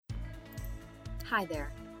Hi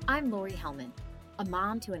there, I'm Lori Hellman, a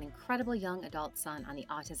mom to an incredible young adult son on the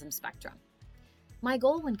autism spectrum. My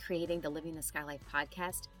goal when creating the Living the Sky Life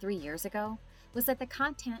podcast 3 years ago was that the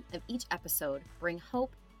content of each episode bring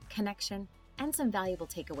hope, connection, and some valuable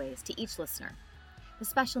takeaways to each listener. The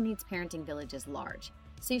Special Needs Parenting Village is large,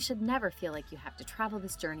 so you should never feel like you have to travel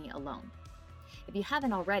this journey alone. If you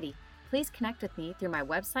haven't already, please connect with me through my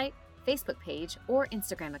website, Facebook page, or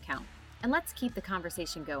Instagram account, and let's keep the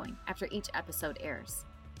conversation going after each episode airs.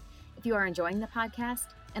 If you are enjoying the podcast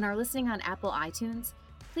and are listening on Apple iTunes,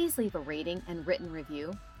 please leave a rating and written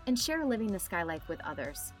review and share Living the Sky Life with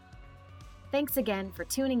others. Thanks again for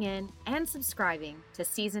tuning in and subscribing to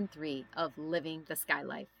Season 3 of Living the Sky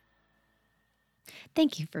Life.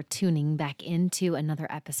 Thank you for tuning back into another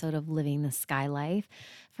episode of Living the Sky Life.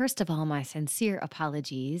 First of all, my sincere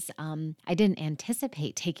apologies. I didn't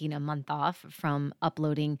anticipate taking a month off from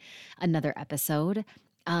uploading another episode.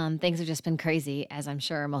 Things have just been crazy, as I'm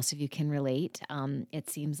sure most of you can relate. It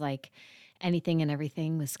seems like anything and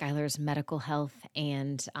everything with Skylar's medical health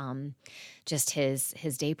and just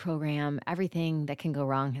his day program, everything that can go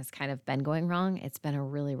wrong has kind of been going wrong. It's been a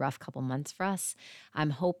really rough couple months for us. I'm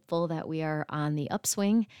hopeful that we are on the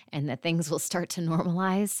upswing and that things will start to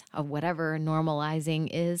normalize, of whatever normalizing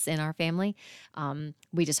is in our family.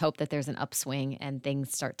 We just hope that there's an upswing and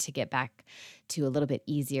things start to get back to a little bit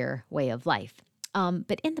easier way of life.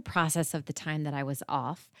 But in the process of the time that I was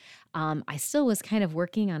off, I still was kind of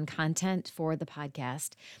working on content for the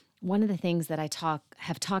podcast. One of the things that I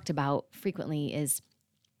have talked about frequently is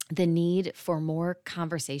the need for more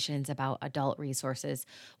conversations about adult resources.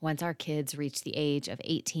 Once our kids reach the age of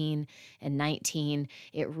 18 and 19,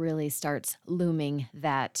 it really starts looming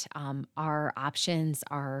that our options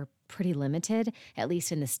are pretty limited, at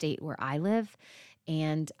least in the state where I live.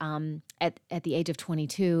 And at the age of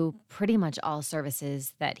 22, pretty much all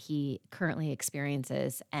services that he currently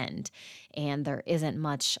experiences end. And there isn't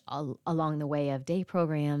much along the way of day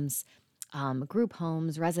programs, group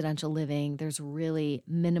homes, residential living. There's really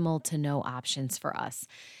minimal to no options for us.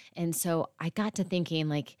 And so I got to thinking,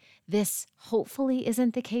 like, this hopefully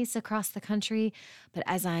isn't the case across the country. But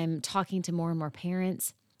as I'm talking to more and more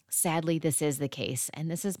parents, sadly, this is the case,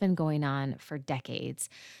 and this has been going on for decades.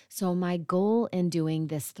 So my goal in doing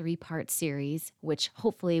this 3-part series, which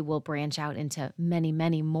hopefully will branch out into many,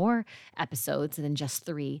 many more episodes than just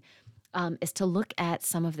 3, is to look at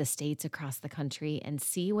some of the states across the country and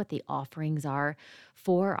see what the offerings are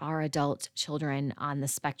for our adult children on the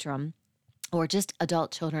spectrum, or just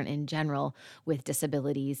adult children in general with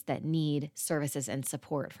disabilities that need services and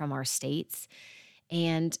support from our states,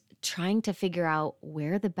 and trying to figure out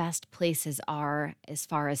where the best places are as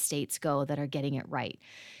far as states go that are getting it right.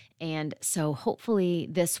 And so hopefully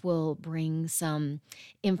this will bring some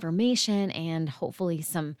information and hopefully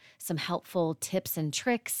some helpful tips and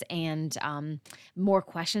tricks and more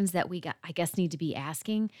questions that I guess need to be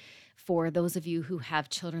asking for those of you who have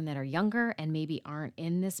children that are younger and maybe aren't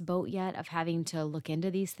in this boat yet of having to look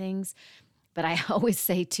into these things. But I always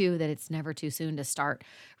say, too, that it's never too soon to start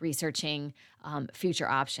researching future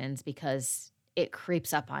options because it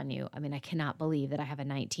creeps up on you. I mean, I cannot believe that I have a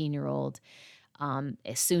 19-year-old,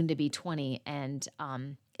 soon to be 20, and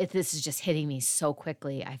this is just hitting me so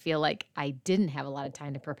quickly. I feel like I didn't have a lot of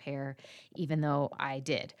time to prepare, even though I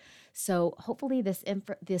did. So hopefully this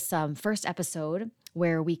first episode,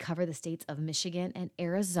 where we cover the states of Michigan and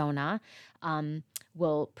Arizona,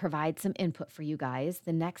 will provide some input for you guys.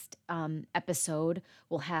 The next episode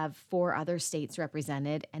will have 4 other states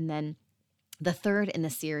represented, and then the third in the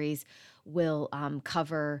series will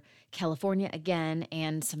cover California again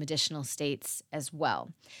and some additional states as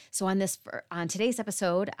well. So on today's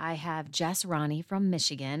episode, I have Jess Ronnie from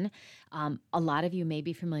Michigan. A lot of you may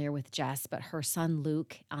be familiar with Jess, but her son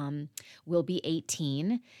Luke will be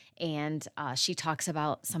 18, and she talks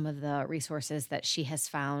about some of the resources that she has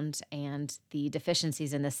found and the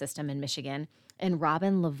deficiencies in the system in Michigan. And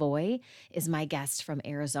Robin Lavoie is my guest from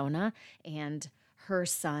Arizona, and her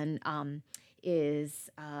son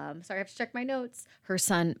sorry, I have to check my notes. Her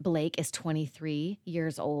son, Blake, is 23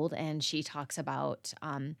 years old, and she talks about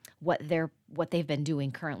what they've been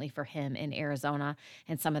doing currently for him in Arizona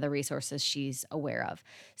and some of the resources she's aware of.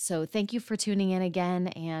 So thank you for tuning in again,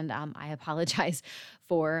 and I apologize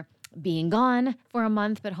for being gone for a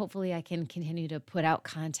month, but hopefully I can continue to put out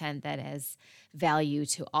content that has value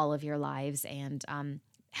to all of your lives and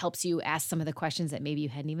helps you ask some of the questions that maybe you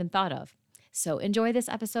hadn't even thought of. So enjoy this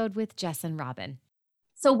episode with Jess and Robin.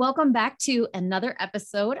 So welcome back to another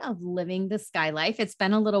episode of Living the Sky Life. It's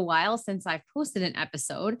been a little while since I've posted an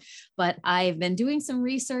episode, but I've been doing some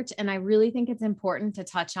research and I really think it's important to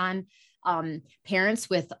touch on parents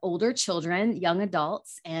with older children, young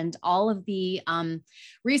adults, and all of the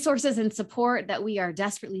resources and support that we are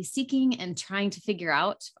desperately seeking and trying to figure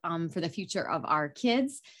out for the future of our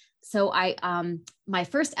kids. So my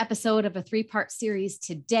first episode of a 3-part series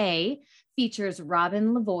today features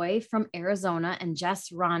Robin Lavoie from Arizona and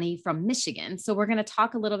Jess Ronnie from Michigan. So we're going to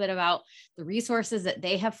talk a little bit about the resources that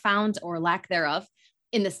they have found or lack thereof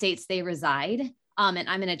in the states they reside. And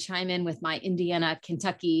I'm going to chime in with my Indiana,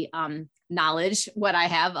 Kentucky knowledge, what I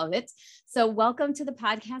have of it. So welcome to the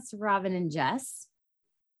podcast, Robin and Jess.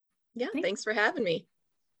 Yeah, thanks for having me.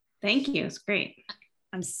 Thank you. It's great.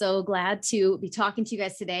 I'm so glad to be talking to you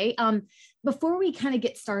guys today. Before we kind of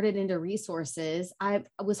get started into resources, I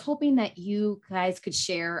was hoping that you guys could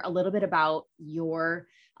share a little bit about your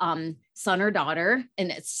son or daughter,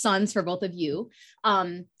 and it's sons for both of you,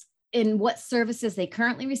 and what services they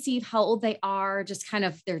currently receive, how old they are, just kind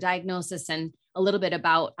of their diagnosis, and a little bit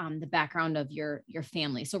about the background of your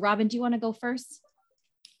family. So Robin, do you want to go first?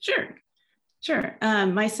 Sure.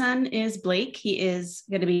 My son is Blake. He is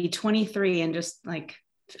going to be 23 in just like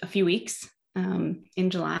a few weeks in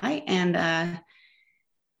July.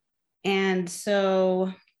 And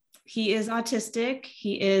so he is autistic.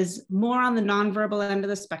 He is more on the nonverbal end of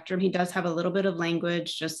the spectrum. He does have a little bit of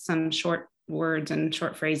language, just some short words and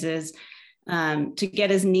short phrases to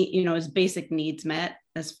get his his basic needs met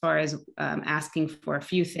as far as asking for a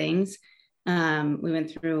few things. We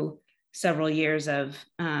went through several years of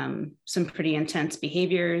some pretty intense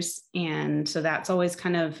behaviors. And so that's always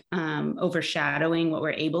kind of overshadowing what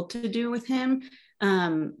we're able to do with him.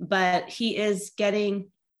 But he is getting,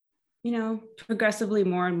 progressively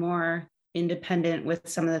more and more independent with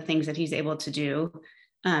some of the things that he's able to do.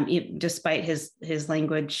 Despite his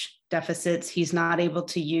language deficits, he's not able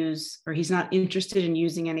to use, or he's not interested in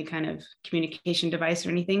using any kind of communication device or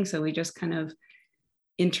anything. So we just kind of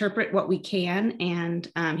interpret what we can,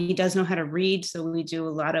 and he does know how to read, so we do a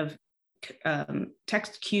lot of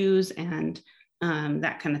text cues and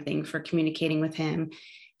that kind of thing for communicating with him.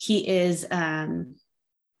 He is in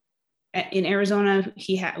Arizona.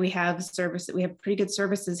 We have pretty good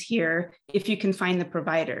services here if you can find the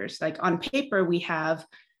providers. Like on paper, we have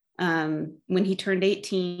when he turned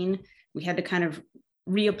 18, we had to kind of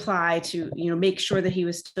reapply to make sure that he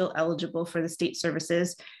was still eligible for the state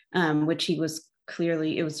services, which he was.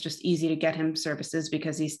 Clearly, it was just easy to get him services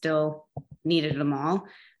because he still needed them all.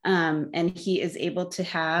 And he is able to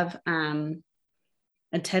have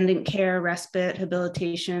attendant care, respite,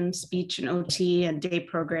 habilitation, speech and OT, and day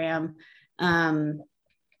program. And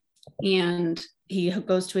he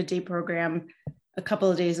goes to a day program a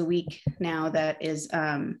couple of days a week now that is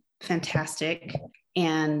fantastic.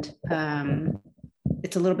 And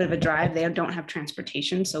it's a little bit of a drive. They don't have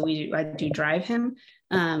transportation, so I do drive him.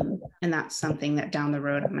 And that's something that down the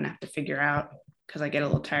road I'm going to have to figure out because I get a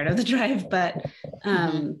little tired of the drive. But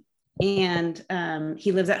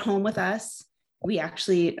he lives at home with us. We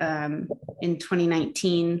actually in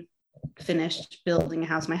 2019 finished building a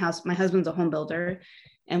house. My husband's a home builder,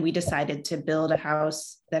 and we decided to build a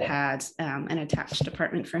house that has an attached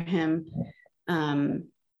apartment for him.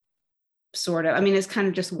 It's kind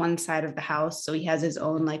of just one side of the house. So he has his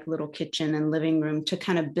own like little kitchen and living room to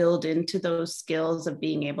kind of build into those skills of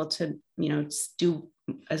being able to, do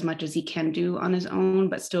as much as he can do on his own,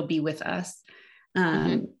 but still be with us.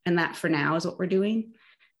 And that for now is what we're doing.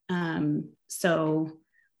 So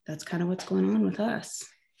that's kind of what's going on with us.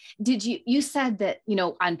 You said that,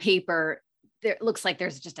 on paper, there looks like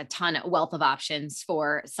there's just a wealth of options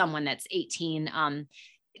for someone that's 18.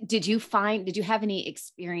 Did you have any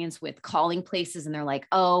experience with calling places and they're like,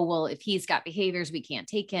 oh, well, if he's got behaviors, we can't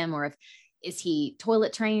take him? Or is he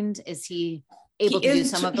toilet trained? Is he able to do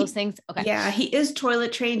some of those things? Okay. Yeah, he is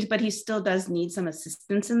toilet trained, but he still does need some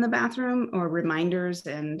assistance in the bathroom or reminders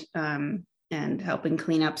and helping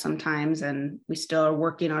clean up sometimes. And we still are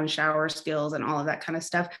working on shower skills and all of that kind of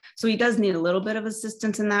stuff. So he does need a little bit of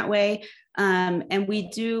assistance in that way. And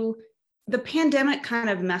the pandemic kind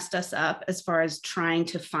of messed us up as far as trying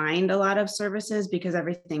to find a lot of services because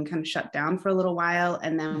everything kind of shut down for a little while.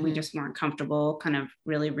 And then we just weren't comfortable kind of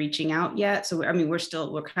really reaching out yet. So,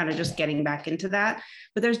 we're kind of just getting back into that,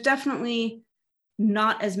 but there's definitely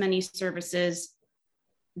not as many services,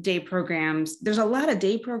 day programs. There's a lot of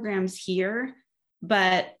day programs here,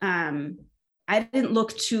 but I didn't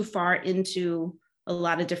look too far into a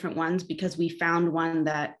lot of different ones because we found one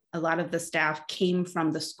that a lot of the staff came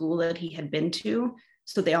from the school that he had been to.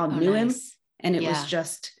 So they all knew him. And it was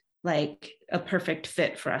just like a perfect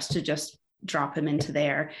fit for us to just drop him into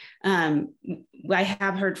there. I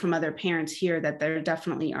have heard from other parents here that there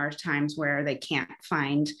definitely are times where they can't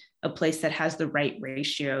find a place that has the right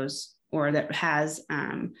ratios or that has,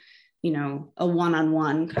 a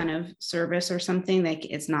one-on-one kind of service or something, like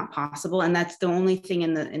it's not possible. And that's the only thing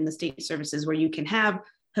in the state services where you can have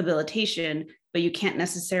habilitation, but you can't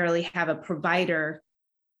necessarily have a provider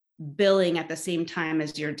billing at the same time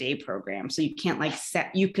as your day program. So you can't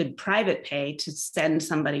you could private pay to send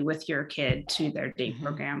somebody with your kid to their day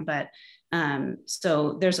program. But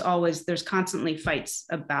so there's constantly fights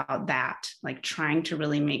about that, like trying to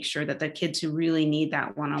really make sure that the kids who really need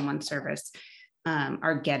that one-on-one service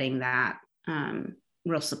are getting that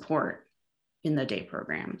real support in the day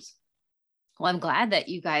programs. Well, I'm glad that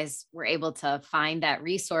you guys were able to find that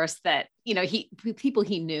resource that, people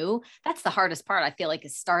he knew. That's the hardest part, I feel like,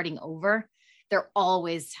 is starting over. They're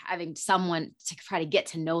always having someone to try to get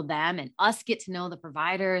to know them and us get to know the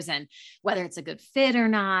providers, and whether it's a good fit or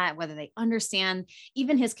not, whether they understand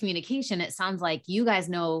even his communication. It sounds like you guys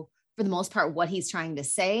know for the most part what he's trying to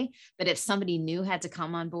say, but if somebody new had to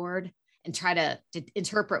come on board and try to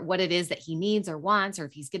interpret what it is that he needs or wants, or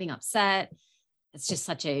if he's getting upset, it's just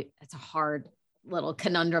it's a hard little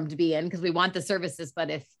conundrum to be in, because we want the services, but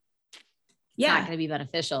if it's not going to be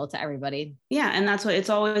beneficial to everybody. Yeah. And that's what it's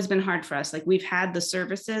always been hard for us. Like, we've had the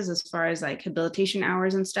services as far as like habilitation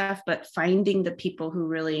hours and stuff, but finding the people who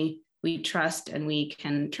really we trust and we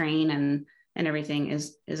can train and everything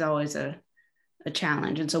is always a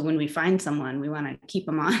challenge. And so when we find someone, we want to keep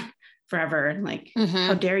them on forever. Like,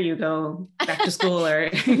 how dare you go back to school or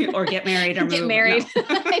get married or get move? married. No.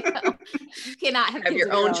 I know. You cannot have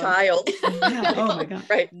your own child. Yeah. Oh my God.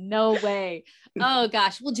 Right. No way. Oh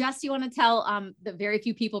gosh. Well, Jess, do you want to tell the very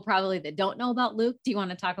few people probably that don't know about Luke? Do you want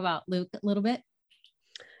to talk about Luke a little bit?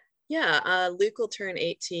 Yeah, Luke will turn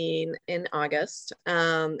 18 in August,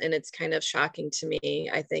 and it's kind of shocking to me.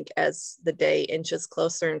 I think as the day inches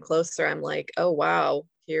closer and closer, I'm like, oh, wow,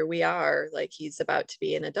 here we are. Like, he's about to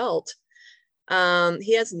be an adult.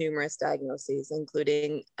 He has numerous diagnoses,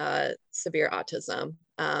 including severe autism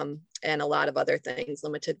and a lot of other things: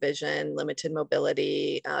 limited vision, limited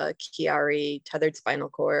mobility, Chiari, tethered spinal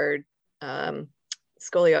cord,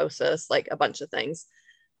 scoliosis, like a bunch of things,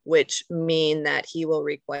 which mean that he will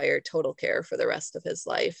require total care for the rest of his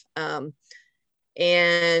life.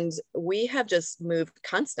 And we have just moved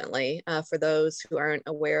constantly. For those who aren't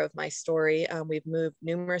aware of my story, we've moved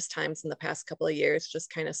numerous times in the past couple of years, just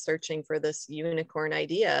kind of searching for this unicorn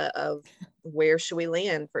idea of where should we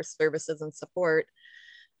land for services and support.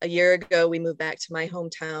 A year ago, we moved back to my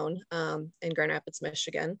hometown in Grand Rapids,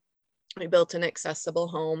 Michigan. We built an accessible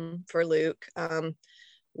home for Luke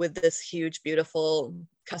with this huge, beautiful,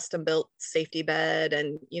 custom built safety bed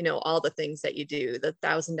and, all the things that you do, the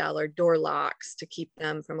 $1,000 door locks to keep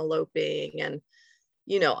them from eloping and,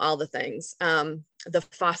 all the things, the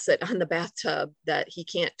faucet on the bathtub that he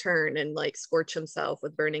can't turn and like scorch himself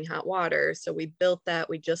with burning hot water. So we built that.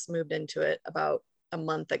 We just moved into it about a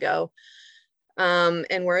month ago.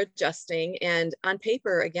 And we're adjusting, and on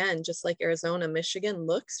paper, again, just like Arizona, Michigan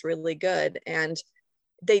looks really good. And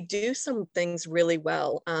they do some things really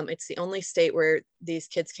well. It's the only state where these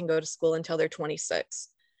kids can go to school until they're 26.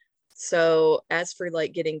 So as for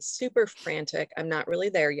like getting super frantic, I'm not really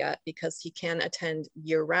there yet, because he can attend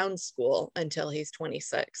year-round school until he's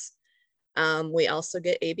 26. We also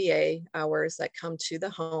get ABA hours that come to the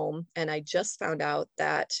home. And I just found out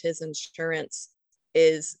that his insurance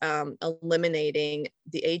is eliminating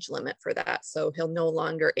the age limit for that. So he'll no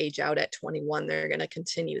longer age out at 21. They're going to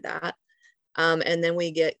continue that. And then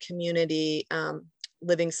we get community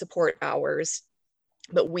living support hours,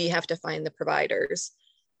 but we have to find the providers.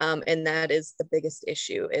 And that is the biggest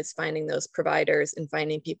issue, is finding those providers and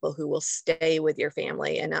finding people who will stay with your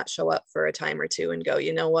family and not show up for a time or two and go,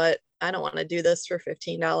 you know what, I don't want to do this for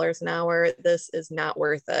 $15 an hour. This is not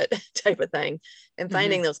worth it, type of thing. And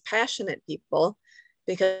finding those passionate people,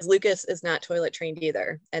 because Lucas is not toilet trained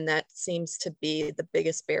either. And that seems to be the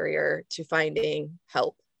biggest barrier to finding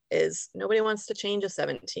help, is nobody wants to change a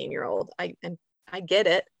 17-year-old. I get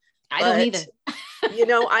it. I don't either.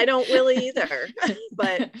 I don't really either,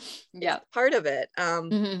 but yeah, part of it.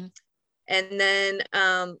 And then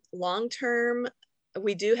long-term,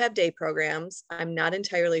 we do have day programs. I'm not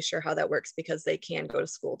entirely sure how that works, because they can go to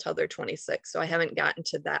school till they're 26. So I haven't gotten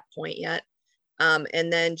to that point yet.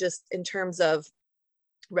 And then just in terms of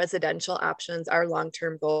residential options, our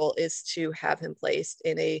long-term goal is to have him placed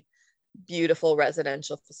in a beautiful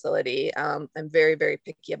residential facility. I'm very, very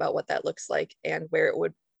picky about what that looks like and where it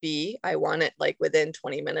would be. I want it like within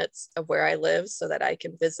 20 minutes of where I live, so that I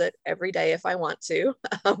can visit every day if I want to.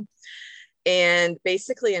 And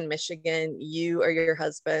basically in Michigan, you or your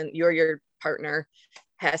husband, you or your partner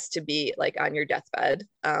has to be like on your deathbed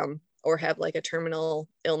or have like a terminal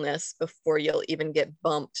illness before you'll even get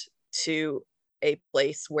bumped to a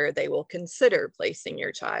place where they will consider placing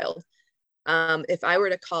your child. If I were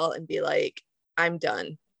to call and be like, I'm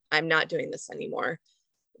done, I'm not doing this anymore,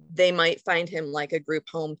 they might find him like a group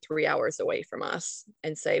home 3 hours away from us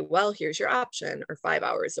and say, well, here's your option, or 5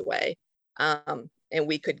 hours away. And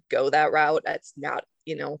we could go that route. That's not,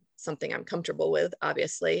 something I'm comfortable with,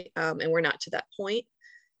 obviously. And we're not to that point.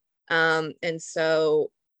 And so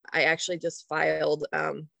I actually just filed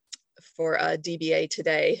for a DBA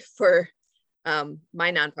today for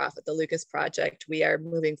my nonprofit, the Lucas Project. We are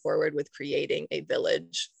moving forward with creating a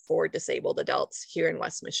village for disabled adults here in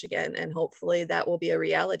West Michigan. And hopefully that will be a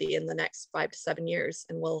reality in the next 5 to 7 years,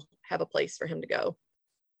 and we'll have a place for him to go.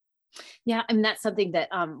 Yeah. I mean, that's something that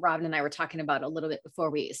Robin and I were talking about a little bit before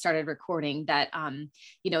we started recording, that,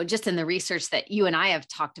 just in the research that you and I have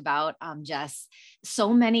talked about, Jess,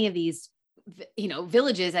 so many of these,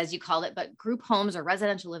 villages, as you call it, but group homes or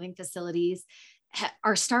residential living facilities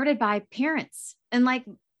are started by parents. And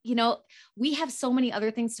we have so many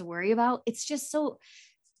other things to worry about. It's just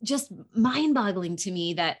mind-boggling to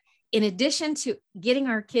me that in addition to getting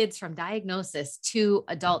our kids from diagnosis to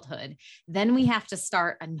adulthood, then we have to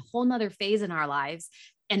start a whole nother phase in our lives.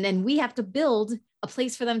 And then we have to build a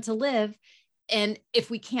place for them to live. And if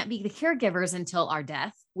we can't be the caregivers until our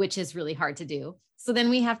death, which is really hard to do, so then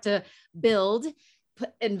we have to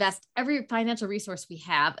invest every financial resource we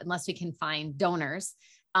have, unless we can find donors,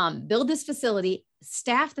 build this facility,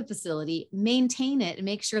 staff the facility, maintain it, and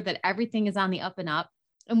make sure that everything is on the up and up.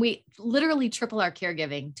 And we literally triple our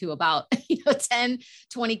caregiving to about 10,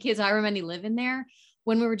 20 kids, however many live in there,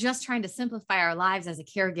 when we were just trying to simplify our lives as a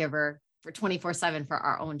caregiver for 24/7 for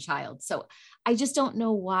our own child. So I just don't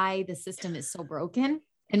know why the system is so broken,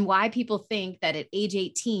 and why people think that at age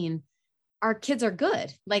 18, our kids are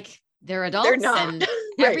good. Like, they're adults. They're not. And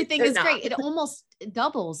everything is great. It almost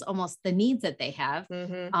doubles the needs that they have.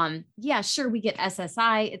 Yeah, sure. We get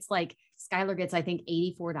SSI. It's like Skylar gets, I think,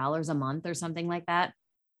 $84 a month or something like that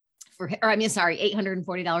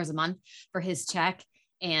 $840 a month for his check.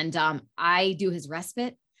 And I do his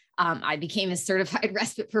respite. I became a certified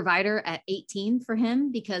respite provider at 18 for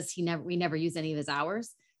him, because we never used any of his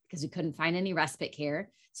hours because we couldn't find any respite care.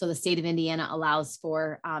 So the state of Indiana allows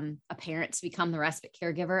for a parent to become the respite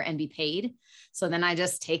caregiver and be paid. So then I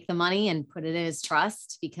just take the money and put it in his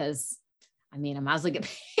trust, because I might as well get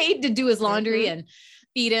paid to do his laundry and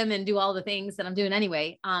feed him and do all the things that I'm doing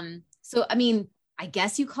anyway. So, I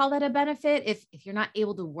guess you call that a benefit if you're not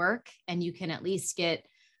able to work, and you can at least get,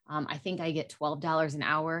 I think I get $12 an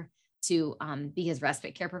hour to be his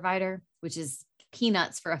respite care provider, which is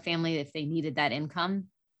peanuts for a family if they needed that income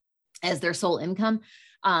as their sole income.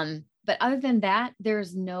 But other than that,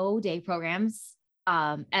 there's no day programs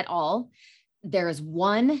at all. There's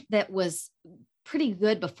one that was pretty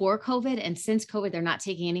good before COVID. And since COVID, they're not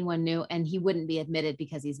taking anyone new, and he wouldn't be admitted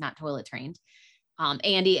because he's not toilet trained.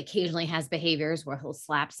 Andy occasionally has behaviors where he'll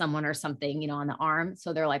slap someone or something, on the arm.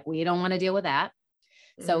 So they're like, we don't want to deal with that.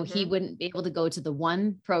 So he wouldn't be able to go to the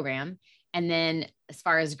one program. And then as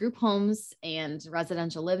far as group homes and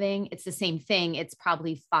residential living, it's the same thing. It's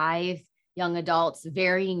probably 5 young adults,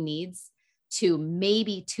 varying needs, to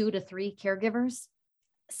maybe 2 to 3 caregivers.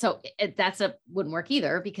 So wouldn't work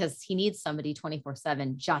either, because he needs somebody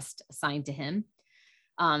 24/7 just assigned to him,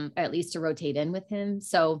 at least to rotate in with him.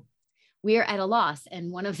 So we're at a loss.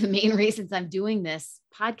 And one of the main reasons I'm doing this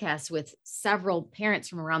podcast with several parents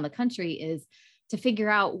from around the country is to figure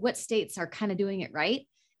out what states are kind of doing it right.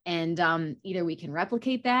 And either we can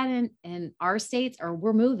replicate that in our states, or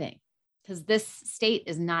we're moving, because this state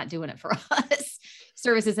is not doing it for us.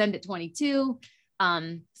 Services end at 22.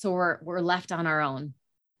 So we're left on our own,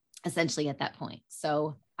 essentially, at that point.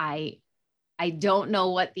 So I don't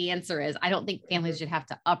know what the answer is. I don't think families should have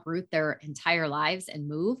to uproot their entire lives and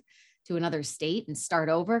move to another state and start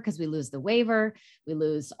over, because we lose the waiver, we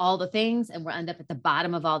lose all the things, and we'll end up at the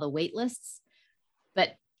bottom of all the wait lists.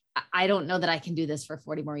 But I don't know that I can do this for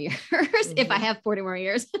 40 more years, if I have 40 more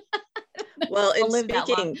years. Well, and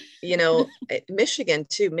speaking, Michigan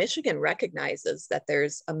too, Michigan recognizes that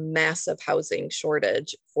there's a massive housing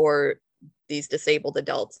shortage for these disabled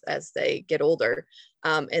adults as they get older.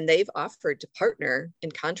 And they've offered to partner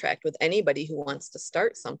and contract with anybody who wants to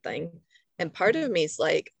start something. And part of me is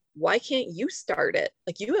like, why can't you start it?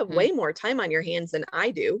 Like, you have way more time on your hands than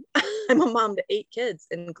I do. I'm a mom to 8 kids,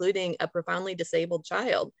 including a profoundly disabled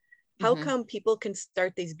child. How come people can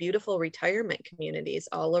start these beautiful retirement communities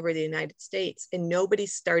all over the United States and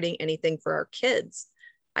nobody's starting anything for our kids?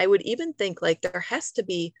 I would even think like there has to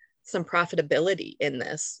be some profitability in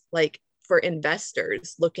this, like for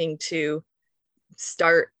investors looking to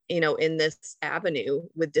start, in this avenue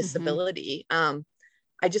with disability.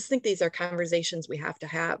 I just think these are conversations we have to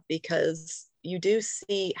have, because you do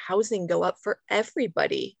see housing go up for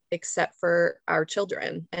everybody except for our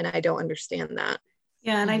children. And I don't understand that.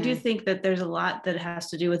 Yeah. And I do think that there's a lot that has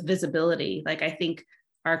to do with visibility. Like, I think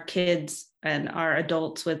our kids and our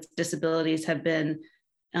adults with disabilities have been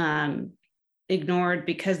ignored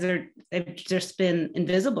because they've just been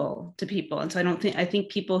invisible to people. And so I think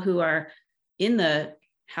people who are in the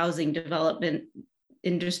housing development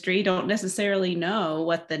industry don't necessarily know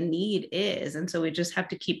what the need is. And so we just have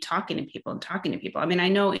to keep talking to people and talking to people. I mean, I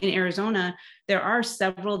know in Arizona, there are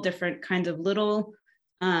several different kinds of little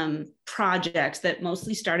projects that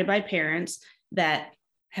mostly started by parents that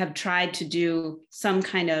have tried to do some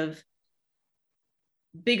kind of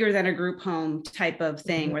bigger than a group home type of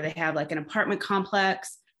thing, where they have like an apartment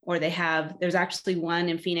complex, or there's actually one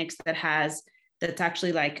in Phoenix that's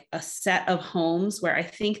actually like a set of homes where I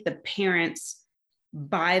think the parents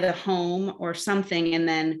buy the home or something, and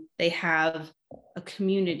then they have a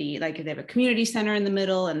community, like they have a community center in the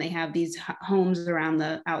middle, and they have these homes around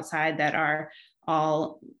the outside that are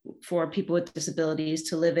all for people with disabilities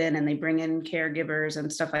to live in, and they bring in caregivers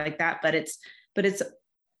and stuff like that. But it's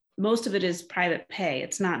most of it is private pay.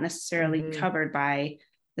 It's not necessarily covered by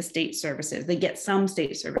the state services. They get some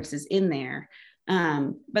state services in there.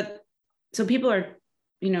 But so people are,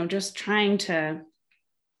 just trying to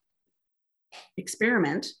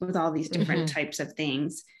experiment with all these different types of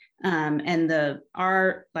things. And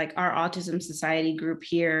our Autism Society group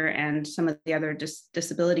here and some of the other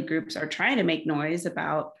disability groups are trying to make noise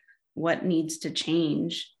about what needs to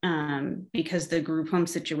change, because the group home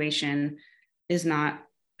situation is not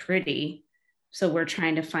pretty. So we're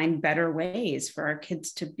trying to find better ways for our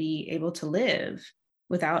kids to be able to live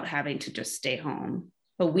without having to just stay home.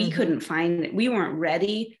 But we couldn't find it. We weren't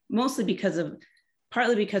ready,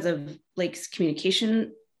 partly because of Blake's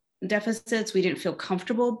communication deficits. We didn't feel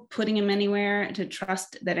comfortable putting him anywhere to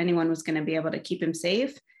trust that anyone was going to be able to keep him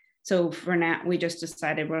safe. So for now, we just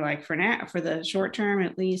decided for the short term,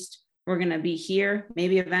 at least, we're going to be here.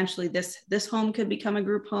 Maybe eventually this home could become a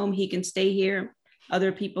group home. He can stay here.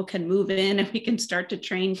 Other people can move in, and we can start to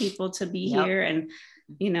train people to be here. And,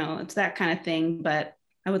 it's that kind of thing. But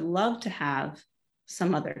I would love to have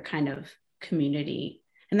some other kind of community.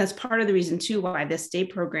 And that's part of the reason too, why this day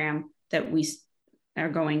program that we are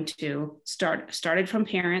going to started from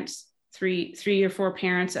parents, three or four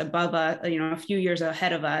parents above us, a few years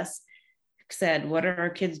ahead of us, said, what are our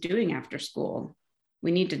kids doing after school?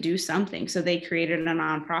 We need to do something. So they created a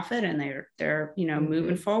nonprofit, and they're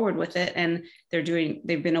moving forward with it. And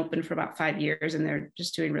they've been open for about 5 years, and they're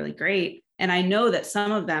just doing really great. And I know that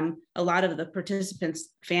a lot of the participants'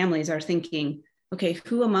 families are thinking, okay,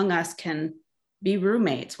 who among us can be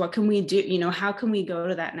roommates? What can we do? How can we go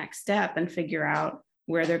to that next step and figure out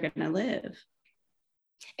where they're going to live?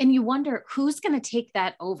 And you wonder who's going to take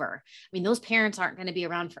that over. I mean, those parents aren't going to be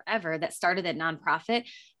around forever that started that nonprofit.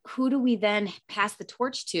 Who do we then pass the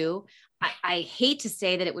torch to? I hate to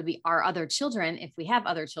say that it would be our other children, if we have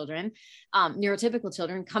other children, neurotypical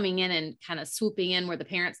children coming in and kind of swooping in where the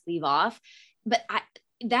parents leave off. But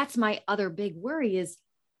that's my other big worry is,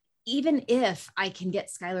 even if I can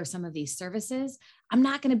get Skylar some of these services, I'm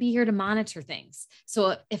not going to be here to monitor things.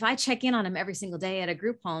 So if I check in on him every single day at a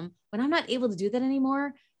group home, when I'm not able to do that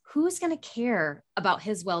anymore, who's going to care about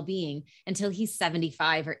his well-being until he's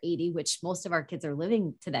 75 or 80, which most of our kids are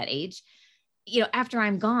living to that age. After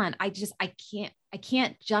I'm gone, I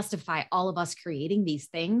can't justify all of us creating these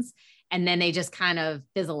things, and then they just kind of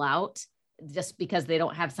fizzle out just because they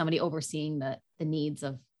don't have somebody overseeing the needs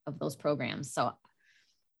of those programs. So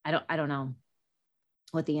I don't know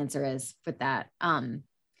what the answer is for that.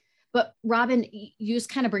 But Robin, you just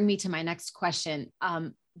kind of bring me to my next question.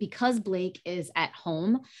 Because Blake is at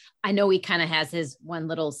home, I know he kind of has his one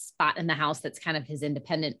little spot in the house that's kind of his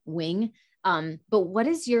independent wing. But what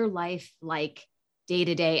is your life like day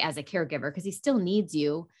to day as a caregiver? Because he still needs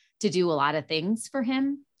you to do a lot of things for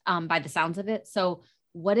him, by the sounds of it. So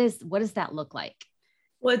what does that look like?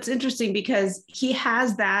 Well, it's interesting because he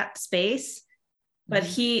has that space, but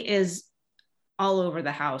he is all over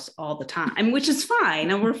the house all the time, which is fine.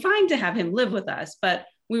 And we're fine to have him live with us. But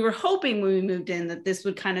we were hoping when we moved in that this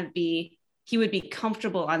would kind of he would be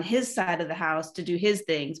comfortable on his side of the house to do his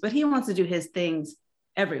things, but he wants to do his things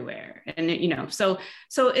everywhere. And, so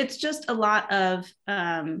it's just a lot of,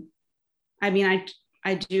 I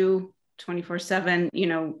do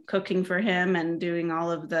 24/7, cooking for him and doing all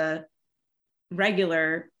of the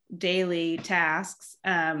regular daily tasks.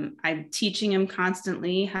 I'm teaching him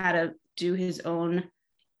constantly how to do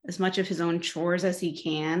as much of his own chores as he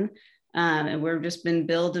can. And we've just been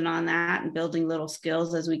building on that and building little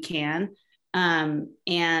skills as we can.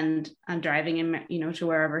 And I'm driving him, to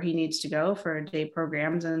wherever he needs to go for day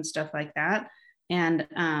programs and stuff like that. And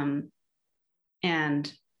I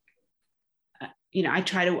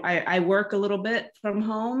work a little bit from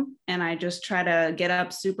home, and I just try to get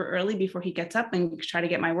up super early before he gets up and try to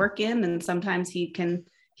get my work in. And sometimes he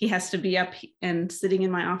has to be up and sitting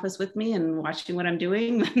in my office with me and watching what I'm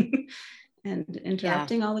doing and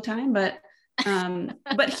interrupting all the time. But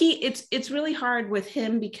it's really hard with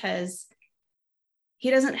him because he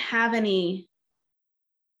has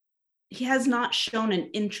not shown an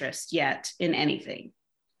interest yet in anything.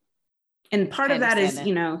 And part of that is,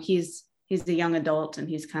 he's a young adult, and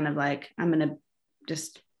he's kind of like, I'm going to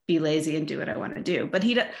just be lazy and do what I want to do. But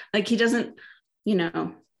he doesn't,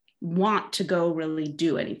 want to go really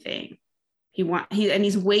do anything.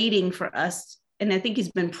 He's waiting for us. And I think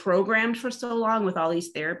he's been programmed for so long with all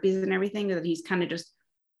these therapies and everything that he's kind of just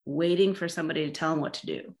waiting for somebody to tell him what to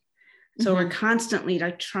do. So we're constantly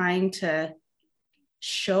like trying to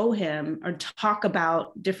show him or talk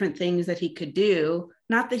about different things that he could do.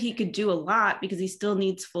 Not that he could do a lot, because he still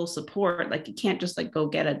needs full support. Like, he can't just like go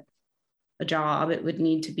get a job. It would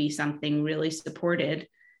need to be something really supported.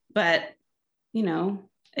 But,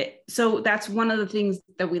 so that's one of the things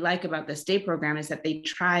that we like about this day program, is that they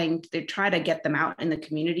try to get them out in the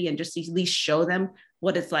community and just at least show them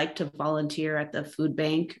what it's like to volunteer at the food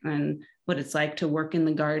bank and what it's like to work in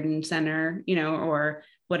the garden center, or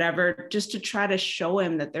whatever, just to try to show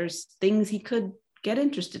him that there's things he could get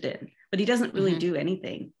interested in, but he doesn't really do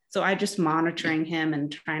anything. So I just monitoring him and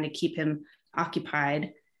trying to keep him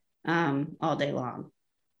occupied all day long.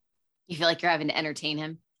 You feel like you're having to entertain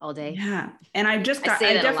him all day? Yeah. And I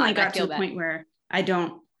definitely got to the point where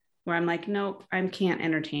I'm like, nope, I can't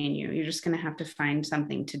entertain you. You're just going to have to find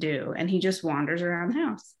something to do. And he just wanders around the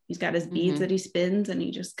house. He's got his beads that he spins, and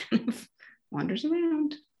he just kind of wanders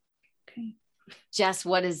around. Okay. Jess,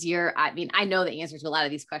 what is I know the answer to a lot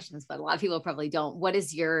of these questions, but a lot of people probably don't. What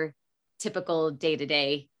is your typical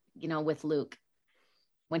day-to-day, with Luke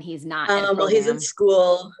when he's not well, he's in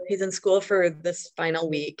school for this final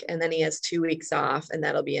week, and then he has 2 weeks off, and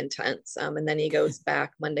that'll be intense. And then he goes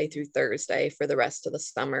back Monday through Thursday for the rest of the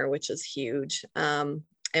summer, which is huge. And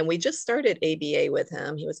we just started ABA with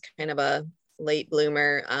him. He was kind of a late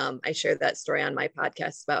bloomer. I shared that story on my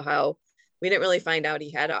podcast about how we didn't really find out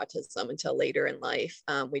he had autism until later in life.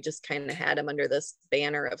 We just kind of had him under this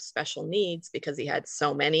banner of special needs because he had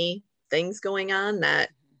so many things going on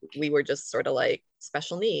that we were just sort of like,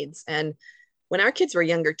 special needs. And when our kids were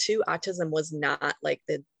younger too, autism was not like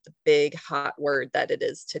the big hot word that it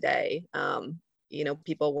is today.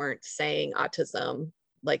 People weren't saying autism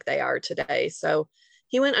like they are today. So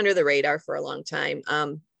he went under the radar for a long time.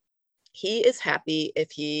 He is happy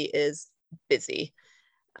if he is busy.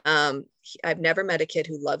 I've never met a kid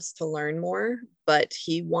who loves to learn more, but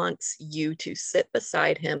he wants you to sit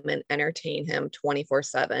beside him and entertain him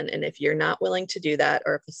 24/7. And if you're not willing to do that,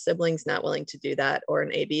 or if a sibling's not willing to do that, or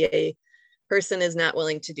an ABA person is not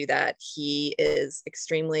willing to do that, he is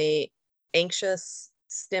extremely anxious,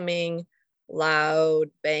 stimming, loud,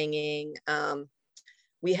 banging.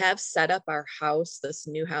 We have set up our house, this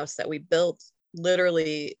new house that we built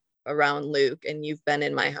literally around Luke, and you've been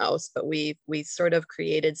in my house, but we sort of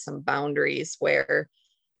created some boundaries where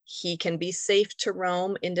he can be safe to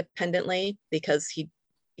roam independently, because he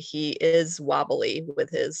is wobbly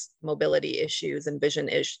with his mobility issues and vision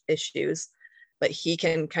issues, but he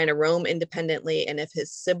can kind of roam independently. And if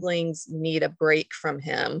his siblings need a break from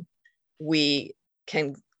him, we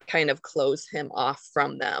can kind of close him off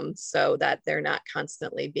from them so that they're not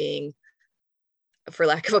constantly being, for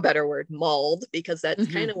lack of a better word, mauled, because that's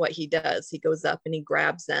kind of what he does. He goes up and he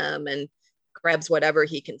grabs them and grabs whatever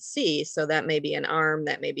he can see. So that may be an arm,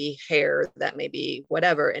 that may be hair, that may be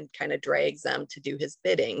whatever, and kind of drags them to do his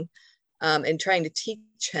bidding, and trying to teach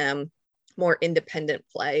him more independent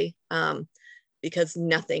play, because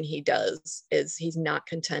nothing he does is, he's not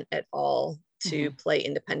content at all to play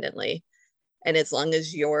independently. And as long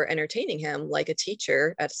as you're entertaining him like a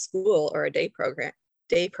teacher at school or a day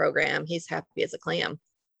program, he's happy as a clam.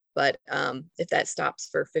 But if that stops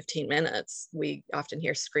for 15 minutes, we often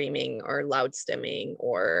hear screaming or loud stimming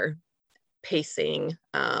or pacing.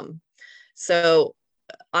 So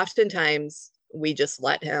oftentimes we just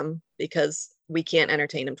let him, because we can't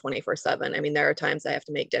entertain him 24/7. I mean, there are times I have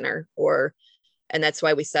to make dinner, and that's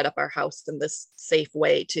why we set up our house in this safe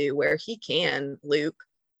way too, where he can Luke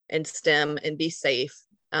and stim and be safe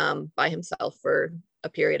by himself for a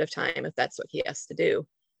period of time, if that's what he has to do.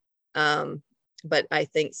 But I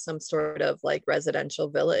think some sort of like residential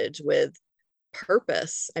village with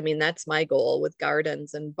purpose. I mean, that's my goal, with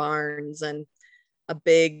gardens and barns and a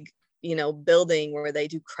big building where they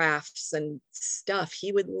do crafts and stuff.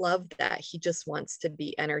 He would love that. He just wants to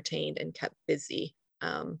be entertained and kept busy.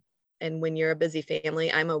 And when you're a busy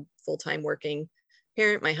family, I'm a full-time working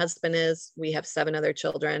parent. My husband is. We have 7 other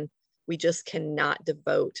children. We just cannot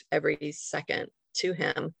devote every second to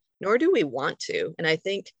him, nor do we want to. And I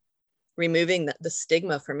think removing the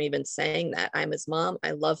stigma from even saying that I'm his mom,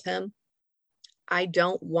 I love him. I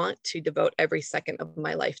don't want to devote every second of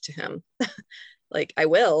my life to him. Like, I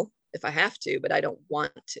will if I have to, but I don't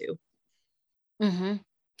want to. Mm-hmm.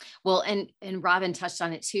 Well, and Robin touched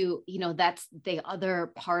on it too. That's the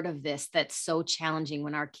other part of this that's so challenging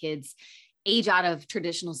when our kids age out of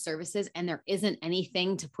traditional services and there isn't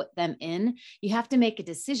anything to put them in. You have to make a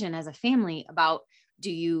decision as a family about,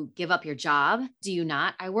 do you give up your job? Do you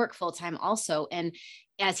not? I work full-time also. And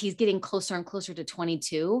as he's getting closer and closer to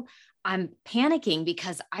 22, I'm panicking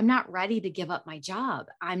because I'm not ready to give up my job.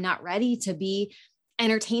 I'm not ready to be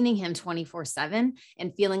entertaining him 24/7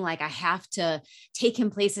 and feeling like I have to take him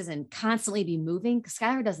places and constantly be moving, because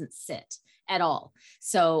Skylar doesn't sit at all.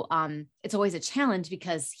 So it's always a challenge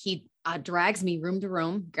because he drags me room to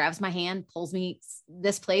room, grabs my hand, pulls me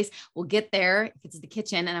this place. We'll get there if it's the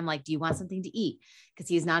kitchen. And I'm like, do you want something to eat? Because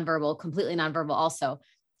he's nonverbal, completely nonverbal also.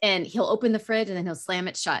 And he'll open the fridge and then he'll slam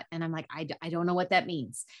it shut. And I'm like, I don't know what that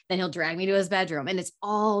means. Then he'll drag me to his bedroom, and it's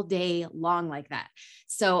all day long like that.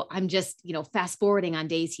 So I'm just, fast forwarding on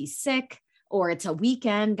days he's sick or it's a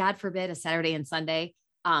weekend, God forbid, a Saturday and Sunday.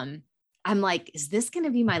 I'm like, is this going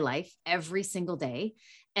to be my life every single day?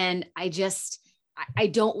 And I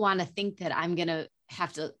don't want to think that I'm going to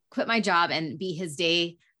have to quit my job and be his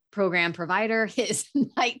day program provider, his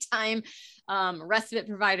nighttime respite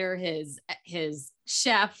provider, his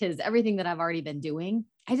chef, his everything that I've already been doing.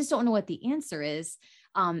 I just don't know what the answer is.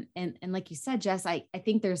 And like you said, Jess, I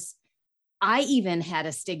think I even had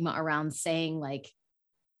a stigma around saying, like,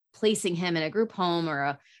 placing him in a group home or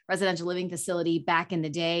a residential living facility back in the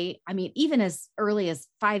day. I mean, even as early as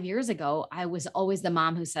 5 years ago, I was always the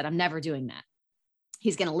mom who said, I'm never doing that.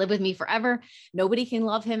 He's going to live with me forever. Nobody can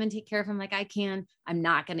love him and take care of him like I can. I'm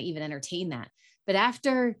not going to even entertain that. But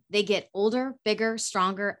after they get older, bigger,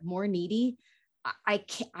 stronger, more needy,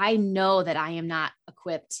 I know that I am not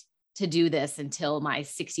equipped to do this until my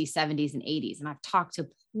 60s, 70s, and 80s. And I've talked to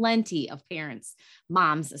plenty of parents,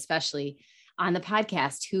 moms especially, on the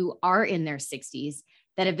podcast who are in their 60s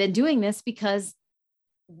that have been doing this because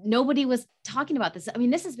nobody was talking about this. I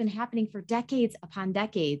mean, this has been happening for decades upon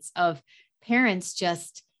decades of parents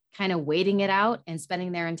just kind of waiting it out and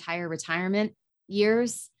spending their entire retirement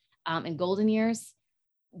years and golden years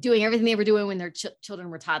doing everything they were doing when their children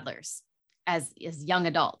were toddlers as young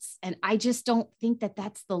adults. And I just don't think that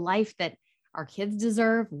that's the life that our kids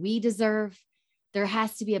deserve. We deserve. There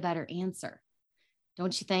has to be a better answer.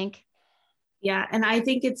 Don't you think? Yeah. And I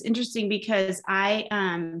think it's interesting because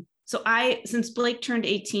since Blake turned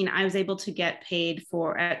 18, I was able to get paid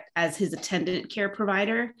as his attendant care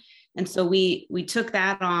provider. And so we took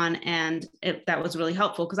that on, and that was really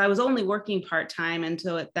helpful because I was only working part-time. And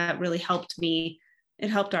so that really helped me. It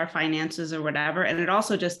helped our finances or whatever. And it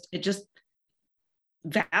also just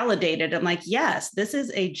validated. I'm like, yes, this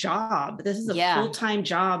is a job. This is a full-time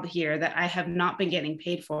job here that I have not been getting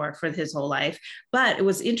paid for his whole life. But it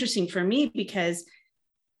was interesting for me because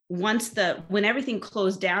when everything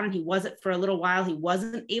closed down and he wasn't for a little while, he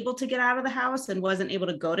wasn't able to get out of the house and wasn't able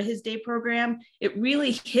to go to his day program. It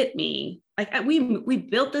really hit me. Like we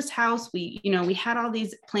built this house. We had all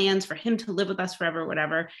these plans for him to live with us forever,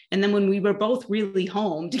 whatever. And then when we were both really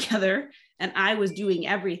home together and I was doing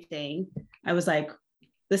everything, I was like,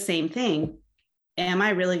 the same thing. Am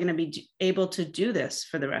I really going to be able to do this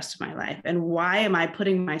for the rest of my life? And why am I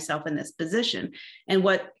putting myself in this position? And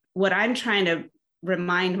what I'm trying to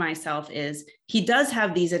remind myself is he does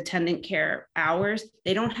have these attendant care hours.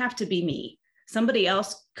 They don't have to be me. Somebody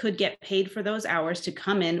else could get paid for those hours to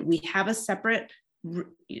come in. We have a separate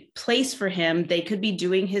place for him. They could be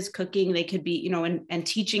doing his cooking. They could be, and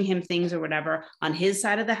teaching him things or whatever on his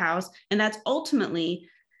side of the house. And that's ultimately,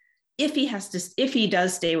 if he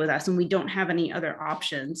does stay with us and we don't have any other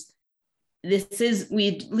options, we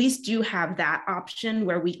at least do have that option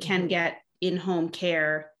where we can get in-home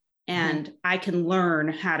care. And I can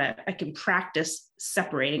learn I can practice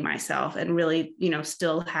separating myself and really,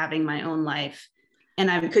 still having my own life.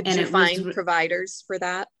 And could you find providers for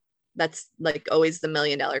that? That's like always the $1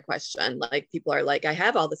 million question. Like people are like, I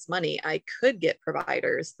have all this money. I could get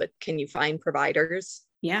providers, but can you find providers?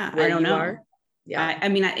 Yeah, I don't know. Yeah.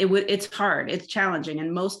 It's hard. It's challenging.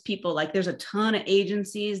 And most people, like there's a ton of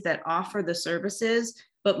agencies that offer the services,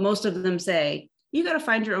 but most of them say, you got to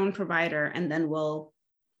find your own provider and then we'll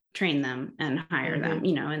train them and hire them,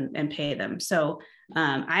 Mm-hmm. and pay them. So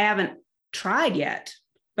I haven't tried yet,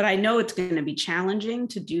 but I know it's going to be challenging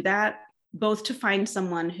to do that, both to find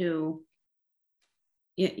someone who,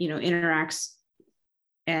 interacts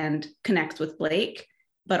and connects with Blake,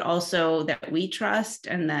 but also that we trust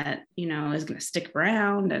and that, is going to stick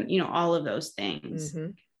around and, all of those things.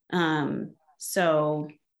 Mm-hmm.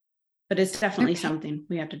 But it's definitely something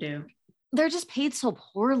we have to do. They're just paid so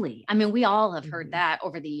poorly. I mean, we all have heard that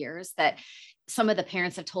over the years, that some of the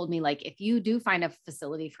parents have told me, like, if you do find a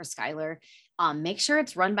facility for Skylar, make sure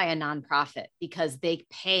it's run by a nonprofit, because they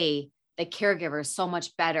pay the caregivers so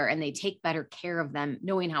much better and they take better care of them,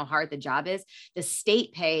 knowing how hard the job is. The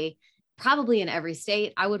state pay, probably in every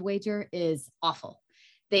state, I would wager, is awful.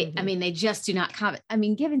 I mean, they just do not comment. I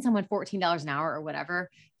mean, giving someone $14 an hour or whatever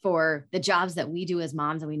for the jobs that we do as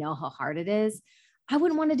moms, and we know how hard it is, I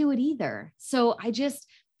wouldn't want to do it either. So I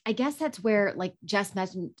guess that's where, like Jess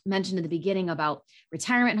mentioned in the beginning about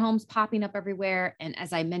retirement homes popping up everywhere. And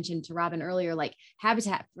as I mentioned to Robin earlier, like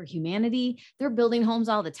Habitat for Humanity, they're building homes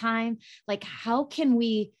all the time. Like, how can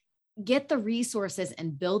we get the resources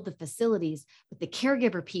and build the facilities? But the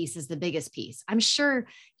caregiver piece is the biggest piece. I'm sure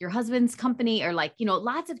your husband's company, or like,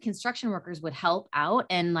 lots of construction workers would help out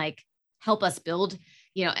and like help us build,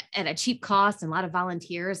 at a cheap cost, and a lot of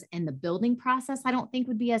volunteers, and the building process, I don't think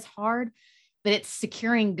would be as hard, but it's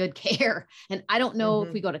securing good care. And I don't know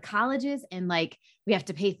if we go to colleges and like, we have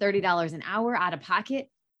to pay $30 an hour out of pocket,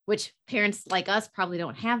 which parents like us probably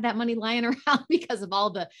don't have that money lying around because of all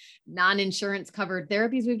the non-insurance covered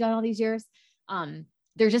therapies we've done all these years.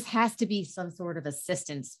 There just has to be some sort of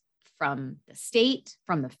assistance from the state,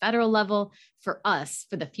 from the federal level, for us,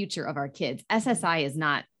 for the future of our kids. SSI is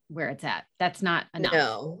not where it's at. That's not enough.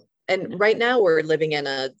 No. And right now we're living in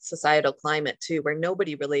a societal climate too, where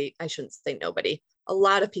nobody really, I shouldn't say nobody, a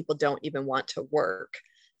lot of people don't even want to work.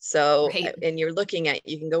 So, Right. And you're looking at,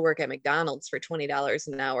 you can go work at McDonald's for $20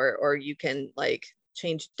 an hour, or you can like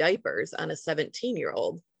change diapers on a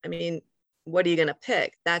 17-year-old. I mean, what are you going to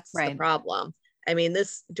pick? That's Right. the problem. I mean,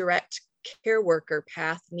 this direct care worker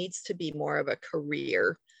path needs to be more of a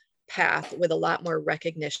career path with a lot more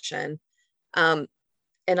recognition,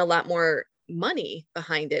 and a lot more money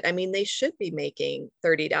behind it. I mean, they should be making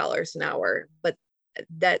 $30 an hour, but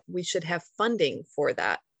that we should have funding for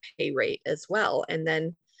that pay rate as well. And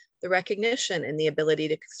then the recognition and the ability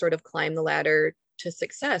to sort of climb the ladder to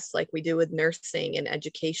success, like we do with nursing and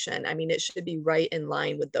education. I mean, it should be right in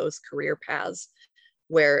line with those career paths,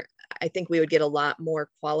 where I think we would get a lot more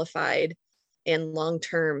qualified and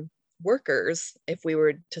long-term workers if we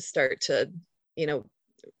were to start to,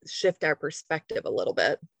 shift our perspective a little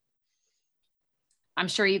bit. I'm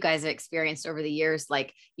sure you guys have experienced over the years,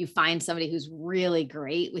 like you find somebody who's really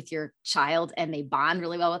great with your child and they bond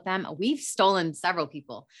really well with them. We've stolen several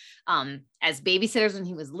people as babysitters when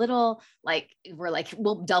he was little. Like, we're like,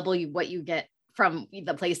 we'll double what you get from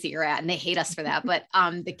the place that you're at, and they hate us for that. But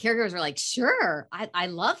the caregivers are like, sure, I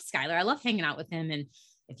love Skylar. I love hanging out with him. And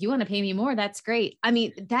if you want to pay me more, that's great. I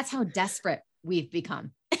mean, that's how desperate we've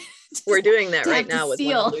become. We're doing that right now with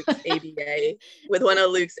one of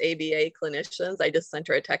Luke's ABA clinicians. I just sent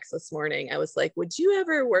her a text this morning. I was like, would you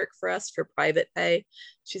ever work for us for private pay?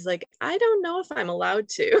 She's like, I don't know if I'm allowed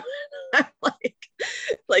to. I'm like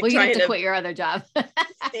well, you trying have to quit your other job.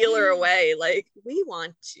 steal her away. Like, we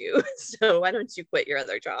want you. So why don't you quit your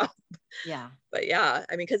other job? Yeah. But yeah,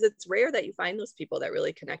 I mean, because it's rare that you find those people that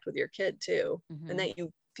really connect with your kid too, and that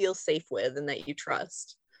you feel safe with and that you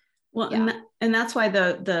trust. Well, yeah. and that's why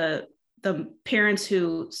the parents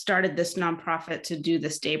who started this nonprofit to do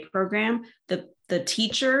this day program, the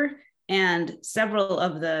teacher and several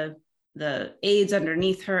of the aides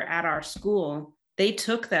underneath her at our school, they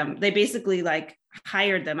basically like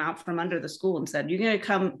hired them out from under the school and said, you're going to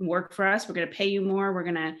come work for us. We're going to pay you more.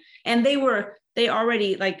 And they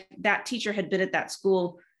already, like, that teacher had been at that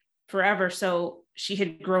school forever. So she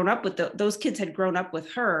had grown up with those kids had grown up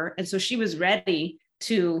with her. And so she was ready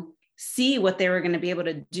to see what they were going to be able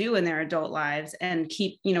to do in their adult lives and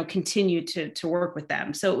continue to work with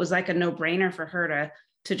them. So it was like a no-brainer for her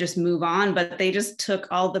to just move on. But they just took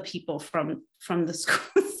all the people from the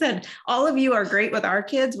school, said, all of you are great with our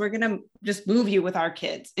kids. We're going to just move you with our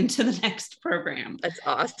kids into the next program. That's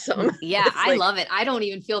awesome. Yeah, I love it. I don't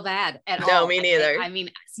even feel bad at all. No, me neither. I mean,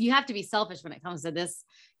 you have to be selfish when it comes to this,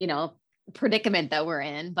 predicament that we're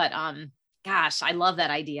in. But gosh, I love that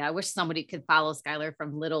idea. I wish somebody could follow Skylar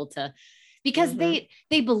from little to, because they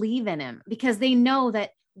believe in him, because they know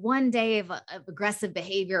that one day of aggressive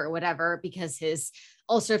behavior or whatever, because his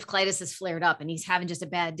ulcerative colitis has flared up and he's having just a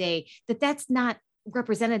bad day, that's not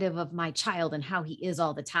representative of my child and how he is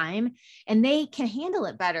all the time. And they can handle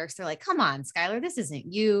it better. So they're like, come on, Skylar, this isn't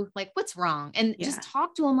you. Like, what's wrong? And just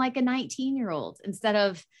talk to him like a 19-year-old instead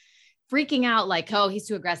of freaking out like, oh, he's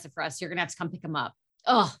too aggressive for us. You're going to have to come pick him up.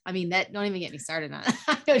 Oh, I mean, that don't even get me started on it.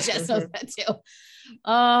 I know Jess knows that too.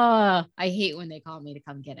 Oh, I hate when they call me to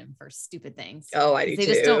come get him for stupid things. Oh, I do they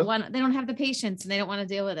too. just don't want, they don't have the patience and they don't want to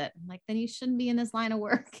deal with it. I'm like, then you shouldn't be in this line of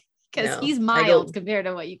work because he's mild compared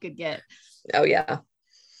to what you could get. Oh yeah.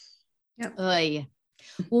 Yep. Well,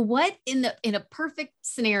 what in a perfect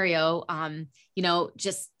scenario,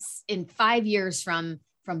 just in 5 years from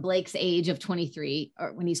Blake's age of 23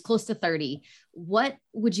 or when he's close to 30, what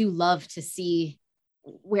would you love to see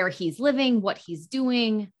where he's living, what he's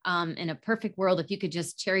doing, in a perfect world? If you could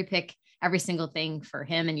just cherry pick every single thing for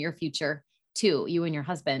him and your future too, you and your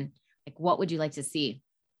husband, like, what would you like to see?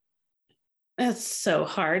 That's so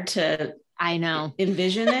hard to, I know,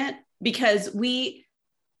 envision it because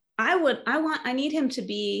I need him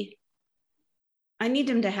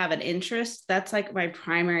to have an interest. That's like my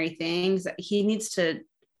primary things. He needs to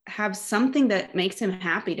have something that makes him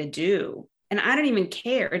happy to do. And I don't even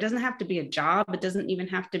care. It doesn't have to be a job. It doesn't even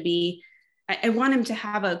have to be, I want him to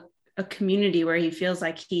have a community where he feels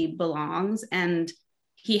like he belongs and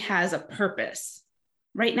he has a purpose.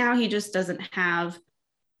 Right now, he just doesn't have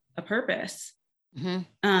a purpose.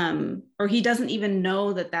 Mm-hmm. Or he doesn't even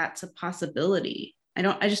know that that's a possibility.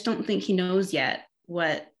 I just don't think he knows yet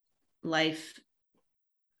what life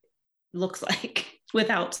looks like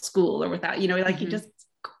without school or without, he just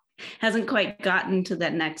hasn't quite gotten to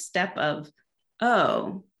that next step of,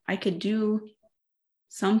 oh, I could do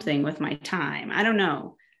something with my time. I don't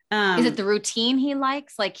know. Is it the routine he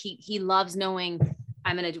likes? Like he loves knowing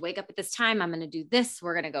I'm going to wake up at this time. I'm going to do this.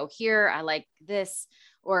 We're going to go here. I like this.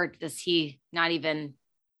 Or does he not even?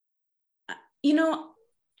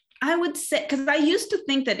 I would say, because I used to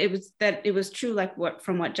think that it was true, like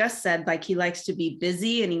from what Jess said, like he likes to be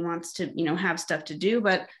busy and he wants to, have stuff to do.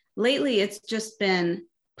 But lately it's just been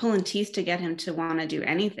pulling teeth to get him to want to do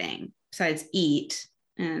anything besides eat.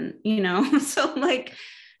 And,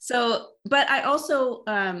 but I also,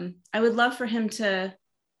 I would love for him to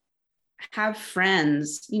have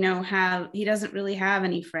friends, he doesn't really have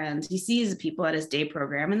any friends. He sees people at his day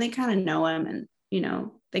program and they kind of know him and,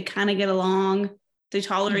 they kind of get along. They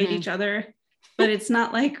tolerate each other, but it's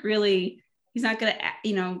not like really, he's not going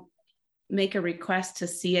to, make a request to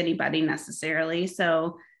see anybody necessarily.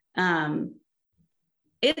 So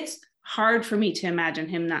it's hard for me to imagine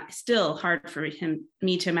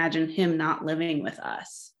me to imagine him not living with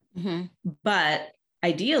us. Mm-hmm. But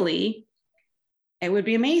ideally, it would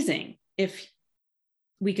be amazing if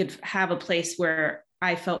we could have a place where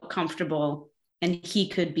I felt comfortable and he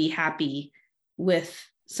could be happy with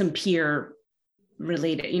some peer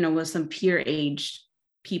related, with some peer aged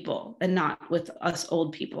people and not with us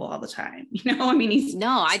old people all the time.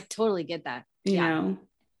 I totally get that.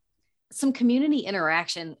 Some community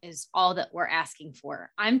interaction is all that we're asking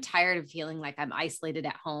for. I'm tired of feeling like I'm isolated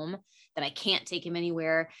at home, that I can't take him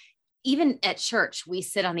anywhere. Even at church, we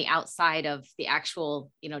sit on the outside of the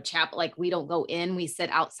actual, chapel. Like we don't go in, we sit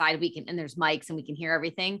outside, and there's mics and we can hear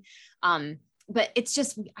everything. But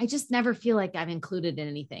I just never feel like I'm included in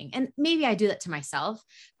anything. And maybe I do that to myself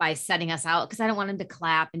by setting us out because I don't want him to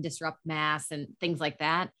clap and disrupt mass and things like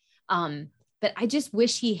that. But I just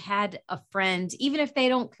wish he had a friend, even if they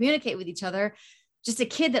don't communicate with each other, just a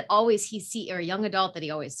kid that always or a young adult that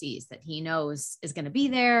he always sees that he knows is going to be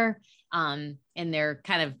there. And they're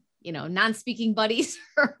kind of, non-speaking buddies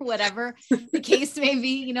or whatever the case may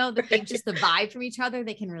be, that they just the vibe from each other,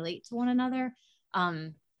 they can relate to one another.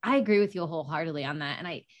 I agree with you wholeheartedly on that.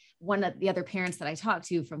 And one of the other parents that I talked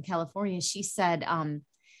to from California, she said, and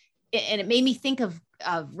it made me think of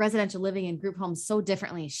residential living and group homes so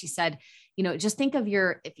differently. She said, just think of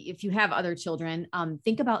if you have other children,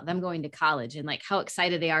 think about them going to college and like how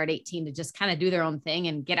excited they are at 18 to just kind of do their own thing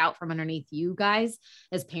and get out from underneath you guys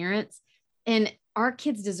as parents. And our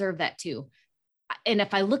kids deserve that too. And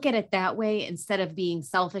if I look at it that way, instead of being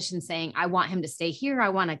selfish and saying, I want him to stay here, I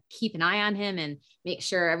want to keep an eye on him and make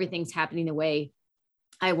sure everything's happening the way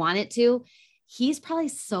I want it to. He's probably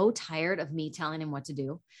so tired of me telling him what to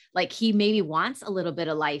do. Like he maybe wants a little bit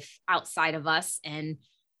of life outside of us and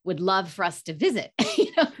would love for us to visit,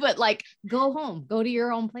 but like go home, go to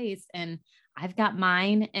your own place. And I've got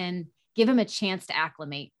mine, and give him a chance to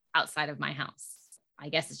acclimate outside of my house. I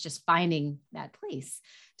guess it's just finding that place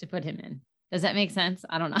to put him in. Does that make sense?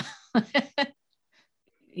 I don't know.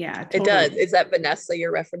 Yeah, totally. It does. Is that Vanessa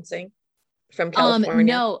you're referencing from California?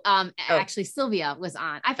 No, actually Sylvia was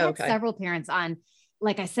on. I've had several parents on.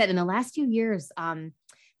 Like I said, in the last few years,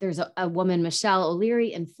 there's a woman, Michelle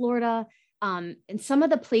O'Leary in Florida. And some of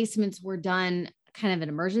the placements were done kind of an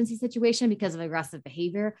emergency situation because of aggressive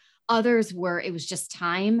behavior. Others were, it was just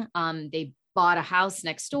time. They bought a house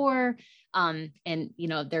next door, and, you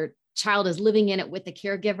know, their child is living in it with the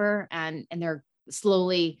caregiver, and they're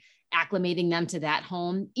slowly acclimating them to that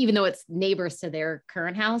home, even though it's neighbors to their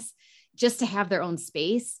current house, just to have their own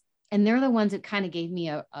space. And they're the ones that kind of gave me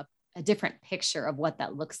a different picture of what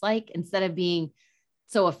that looks like, instead of being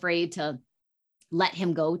so afraid to let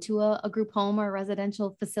him go to a group home or a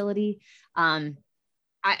residential facility. I'm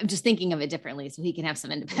just thinking of it differently so he can have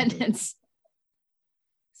some independence.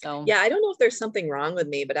 So yeah, I don't know if there's something wrong with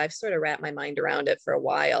me, but I've sort of wrapped my mind around it for a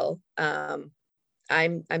while.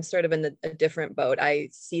 I'm sort of in a different boat. I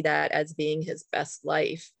see that as being his best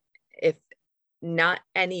life. If not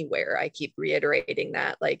anywhere, I keep reiterating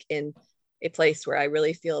that, like in a place where I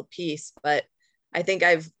really feel peace. But I think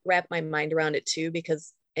I've wrapped my mind around it too,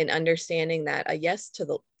 because in understanding that a yes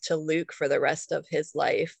to Luke for the rest of his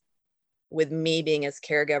life, with me being his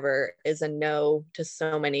caregiver, is a no to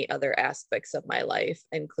so many other aspects of my life,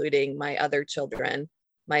 including my other children,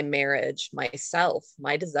 my marriage, myself,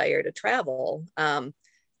 my desire to travel. And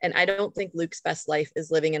I don't think Luke's best life is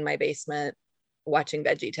living in my basement, watching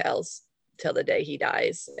VeggieTales till the day he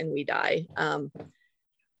dies and we die.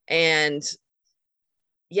 And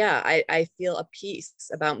yeah, I feel a peace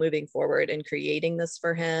about moving forward and creating this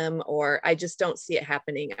for him, or I just don't see it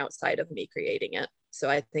happening outside of me creating it. So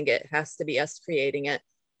I think it has to be us creating it.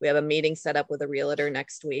 We have a meeting set up with a realtor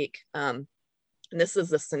next week. And this is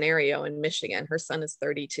the scenario in Michigan. Her son is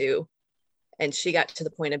 32, and she got to the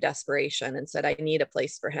point of desperation and said, I need a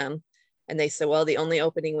place for him. And they said, well, the only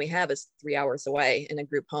opening we have is 3 hours away in a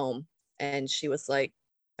group home. And she was like,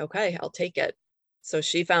 okay, I'll take it. So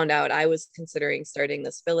she found out I was considering starting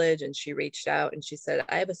this village, and she reached out and she said,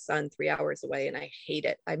 I have a son 3 hours away and I hate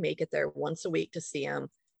it. I make it there once a week to see him.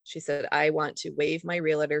 She said, I want to waive my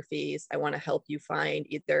realtor fees. I want to help you find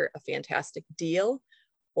either a fantastic deal,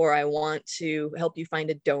 or I want to help you find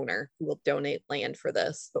a donor who will donate land for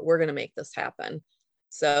this, but we're going to make this happen.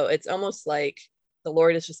 So it's almost like the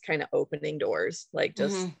Lord is just kind of opening doors, like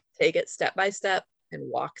just take it step by step and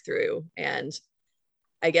walk through. And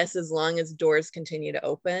I guess as long as doors continue to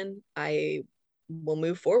open, I will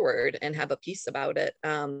move forward and have a peace about it.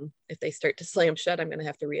 If they start to slam shut, I'm going to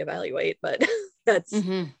have to reevaluate, but that's,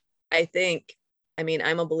 I think, I mean,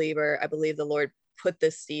 I'm a believer. I believe the Lord put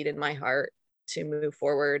this seed in my heart to move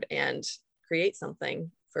forward and create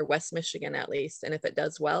something for West Michigan, at least. And if it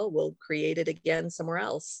does well, we'll create it again somewhere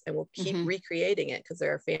else, and we'll keep recreating it, because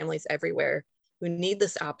there are families everywhere who need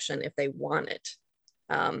this option if they want it.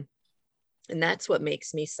 And that's what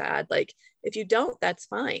makes me sad. Like, if you don't, that's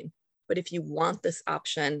fine. But if you want this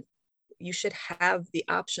option, you should have the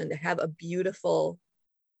option to have a beautiful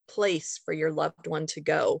place for your loved one to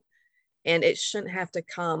go. And it shouldn't have to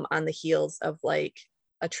come on the heels of like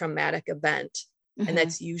a traumatic event. And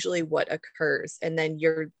that's usually what occurs. And then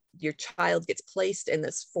your child gets placed in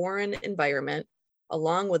this foreign environment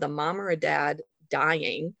along with a mom or a dad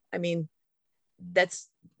dying. I mean,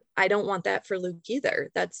 I don't want that for Luke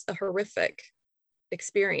either. That's a horrific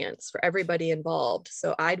experience for everybody involved.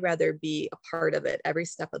 So I'd rather be a part of it every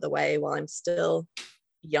step of the way while I'm still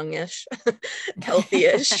youngish,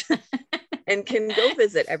 healthy-ish, and can go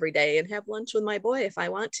visit every day and have lunch with my boy if I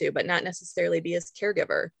want to, but not necessarily be his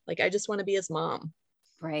caregiver. Like, I just want to be his mom.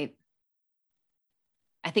 Right.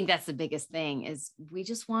 I think that's the biggest thing, is we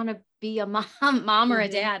just want to be a mom or a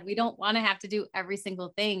dad. We don't want to have to do every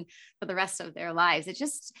single thing for the rest of their lives. It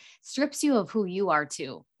just strips you of who you are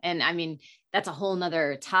too. And I mean, that's a whole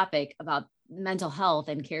nother topic about mental health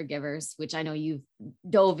and caregivers, which I know you've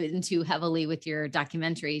dove into heavily with your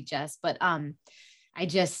documentary, Jess, but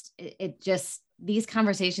these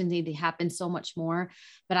conversations need to happen so much more.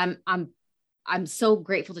 But I'm so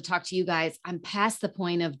grateful to talk to you guys. I'm past the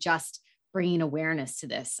point of just bringing awareness to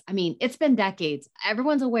this. I mean, it's been decades.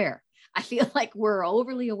 Everyone's aware. I feel like we're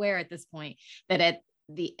overly aware at this point that at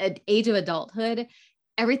the age of adulthood,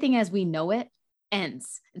 everything as we know it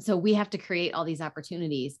ends. And so we have to create all these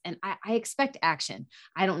opportunities. And I expect action.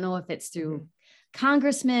 I don't know if it's through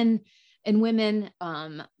congressmen and women.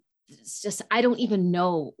 It's just, I don't even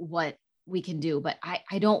know what we can do, but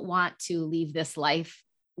I don't want to leave this life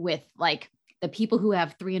with like the people who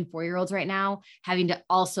have 3 and 4-year-olds right now having to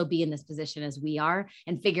also be in this position as we are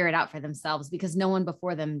and figure it out for themselves, because no one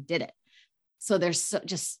before them did it. So there's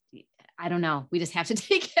I don't know. We just have to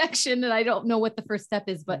take action. And I don't know what the first step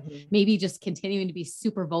is, but maybe just continuing to be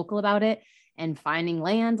super vocal about it and finding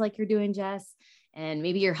land like you're doing, Jess. And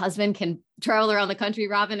maybe your husband can travel around the country,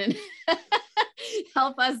 Robin, and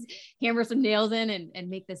help us hammer some nails in and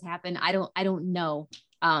make this happen. I don't know.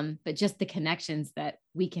 But just the connections that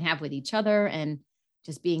we can have with each other and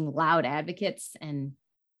just being loud advocates and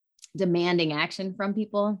demanding action from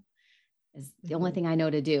people is the only thing I know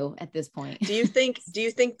to do at this point. Do you think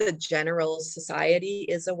the general society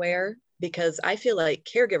is aware? Because I feel like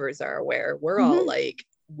caregivers are aware. We're all like,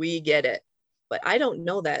 we get it, but I don't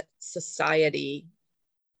know that society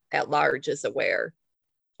at large is aware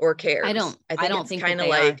or cares. I don't it's think kind of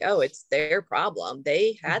like, oh, it's their problem.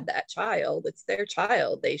 They had that child. It's their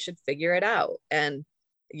child. They should figure it out. And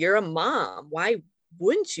you're a mom. Why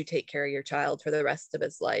wouldn't you take care of your child for the rest of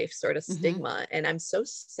his life? Sort of stigma. And I'm so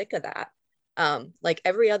sick of that. Like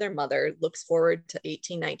every other mother looks forward to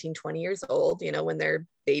 18, 19, 20 years old, you know, when their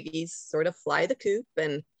babies sort of fly the coop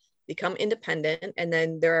and become independent. And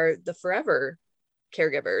then there are the forever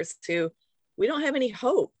caregivers who we don't have any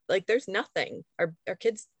hope. Like there's nothing. Our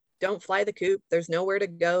kids don't fly the coop. There's nowhere to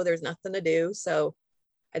go. There's nothing to do. So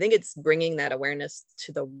I think it's bringing that awareness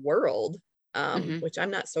to the world, which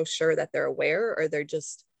I'm not so sure that they're aware, or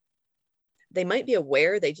they might be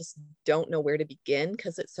aware. They just don't know where to begin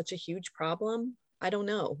because it's such a huge problem. I don't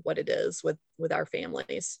know what it is with our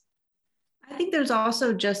families. I think there's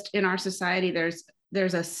also just in our society,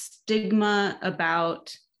 there's a stigma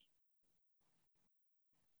about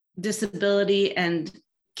disability and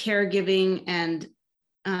caregiving and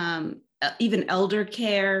even elder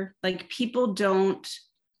care. Like people don't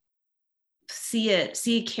see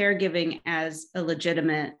caregiving as a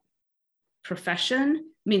legitimate profession.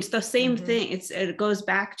 I mean, it's the same thing. It goes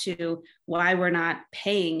back to why we're not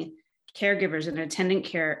paying caregivers and attendant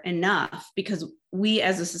care enough, because we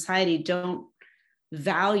as a society don't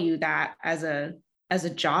value that as a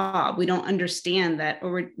job. We don't understand that,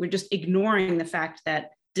 or we're just ignoring the fact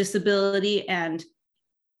that disability and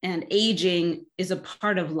aging is a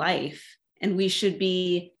part of life, and we should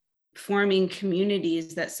be forming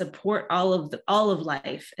communities that support all of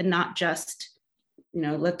life, and not just, you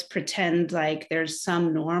know, let's pretend like there's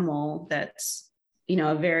some normal that's, you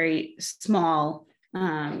know, a very small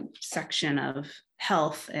section of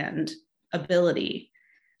health and ability.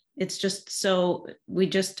 It's just so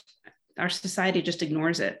our society just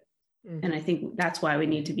ignores it. And I think that's why we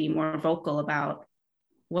need to be more vocal about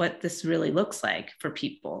what this really looks like for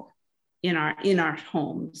people in our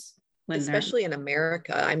homes. Especially in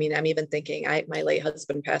America. I mean, I'm even thinking, my late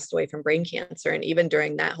husband passed away from brain cancer. And even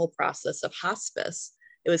during that whole process of hospice,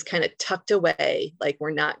 it was kind of tucked away. Like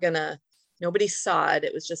nobody saw it.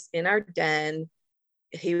 It was just in our den.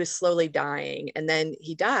 He was slowly dying, and then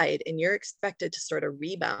he died, and you're expected to sort of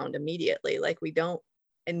rebound immediately. Like we don't.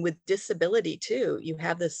 And with disability too, you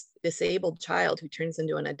have this disabled child who turns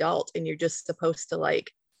into an adult, and you're just supposed to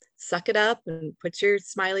like suck it up and put your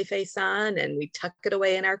smiley face on, and we tuck it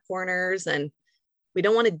away in our corners, and we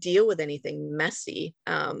don't want to deal with anything messy.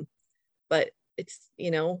 But it's,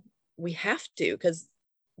 you know, we have to, because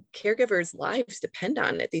caregivers' lives depend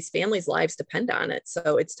on it. These families' lives depend on it.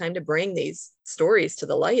 So it's time to bring these stories to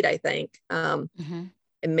the light, I think, and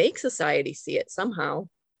make society see it somehow.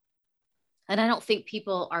 And I don't think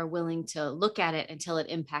people are willing to look at it until it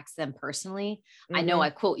impacts them personally. I know I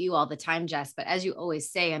quote you all the time, Jess, but as you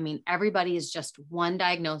always say, I mean, everybody is just one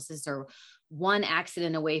diagnosis or one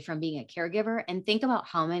accident away from being a caregiver. And think about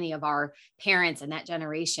how many of our parents and that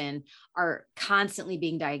generation are constantly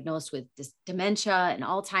being diagnosed with this dementia and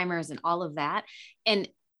Alzheimer's and all of that. And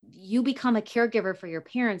you become a caregiver for your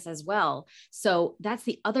parents as well. So that's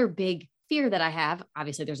the other big fear that I have.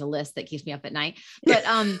 Obviously there's a list that keeps me up at night, but,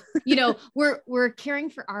 you know, we're caring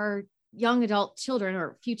for our young adult children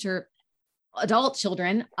or future adult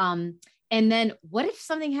children. And then what if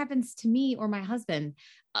something happens to me or my husband?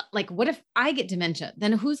 Like, what if I get dementia?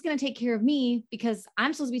 Then who's going to take care of me? Because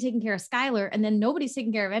I'm supposed to be taking care of Skylar, and then nobody's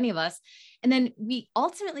taking care of any of us. And then we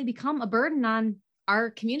ultimately become a burden on our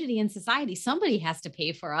community and society. Somebody has to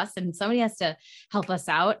pay for us, and somebody has to help us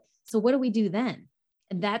out. So what do we do then?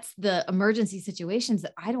 And that's the emergency situations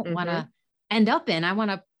that I don't want to end up in. I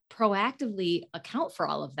want to proactively account for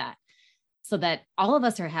all of that so that all of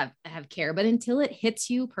us have care. But until it hits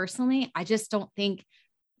you personally, I just don't think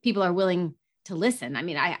people are willing to listen. I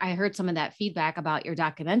mean, I heard some of that feedback about your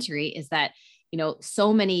documentary is that, you know,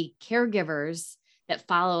 so many caregivers that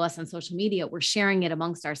follow us on social media, we're sharing it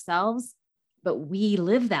amongst ourselves, but we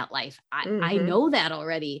live that life. I know that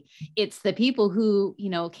already. It's the people who,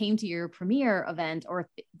 you know, came to your premiere event or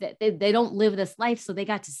they don't live this life. So they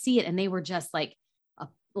got to see it and they were just like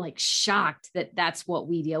shocked that that's what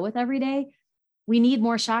we deal with every day. We need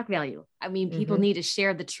more shock value. I mean, people need to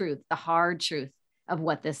share the truth, the hard truth of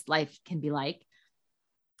what this life can be like.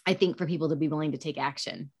 I think for people to be willing to take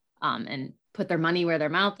action and put their money where their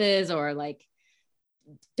mouth is, or like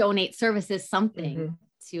donate services, something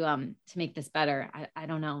to make this better. I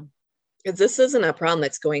don't know. Because this isn't a problem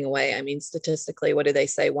that's going away. I mean, statistically, what do they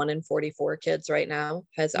say? 1 in 44 kids right now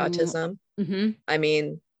has autism. I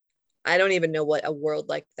mean, I don't even know what a world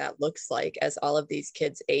like that looks like as all of these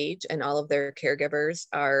kids age and all of their caregivers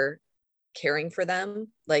are caring for them.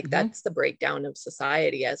 Like that's the breakdown of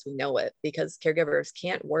society as we know it, because caregivers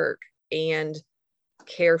can't work and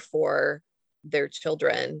care for their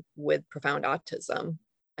children with profound autism.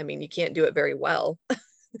 I mean, you can't do it very well.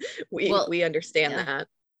 We understand that.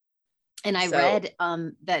 And I read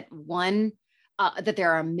that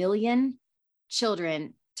there are 1 million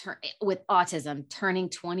children with autism turning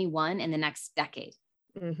 21 in the next decade.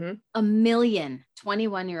 1 million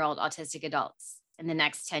 21-year-old autistic adults in the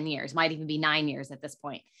next 10 years, might even be 9 years at this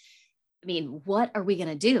point. I mean, what are we going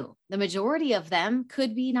to do? The majority of them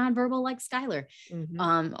could be nonverbal like Skylar,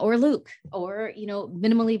 or Luke, or,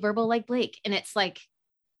 minimally verbal like Blake. And it's like,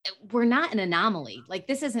 we're not an anomaly. Like,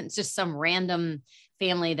 this isn't just some random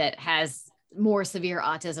family that has more severe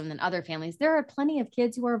autism than other families. There are plenty of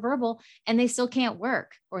kids who are verbal and they still can't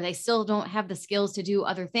work, or they still don't have the skills to do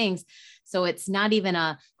other things. So it's not even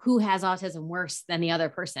a who has autism worse than the other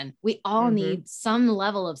person. We all need some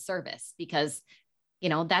level of service, because,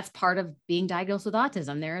 that's part of being diagnosed with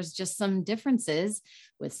autism. There's just some differences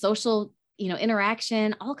with social,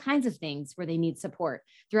 interaction, all kinds of things where they need support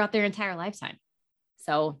throughout their entire lifetime.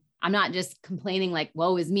 So I'm not just complaining like,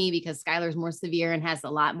 woe is me because Skylar's more severe and has a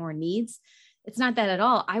lot more needs. It's not that at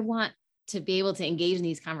all. I want to be able to engage in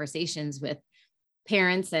these conversations with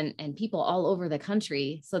parents and people all over the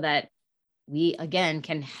country, so that we, again,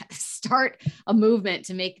 can start a movement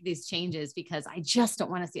to make these changes, because I just don't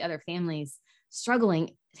want to see other families struggling,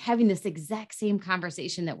 having this exact same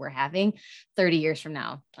conversation that we're having 30 years from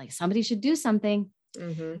now. Like, somebody should do something.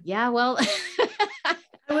 Yeah, well,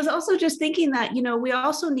 I was also just thinking that, we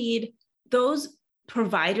also need those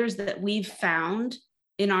providers that we've found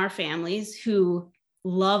in our families who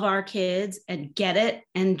love our kids and get it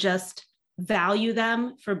and just value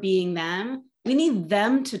them for being them. We need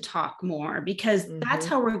them to talk more, because that's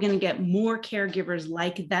how we're going to get more caregivers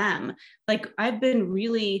like them. Like, I've been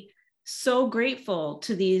really so grateful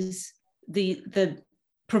to the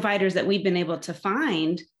providers that we've been able to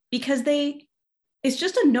find, because it's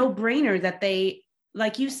just a no-brainer that they,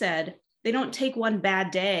 like you said, they don't take one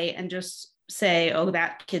bad day and just say, oh,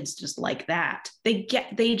 that kid's just like that.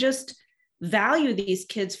 They just value these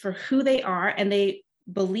kids for who they are, and they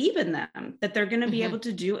believe in them, that they're going to be able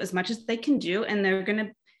to do as much as they can do. And they're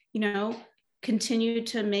going to, continue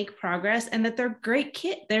to make progress, and that they're great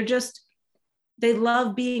kids. They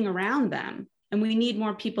love being around them. And we need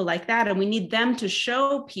more people like that. And we need them to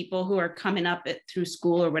show people who are coming up through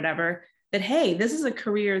school or whatever, that, hey, this is a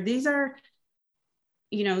career. These are,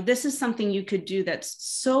 this is something you could do that's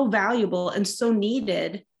so valuable and so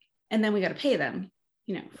needed. And then we got to pay them,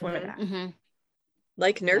 for that.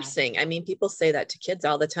 Like nursing. I mean, people say that to kids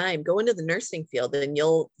all the time. Go into the nursing field and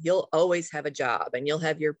you'll always have a job, and you'll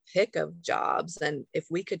have your pick of jobs. And if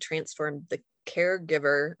we could transform the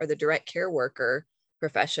caregiver or the direct care worker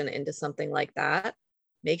profession into something like that,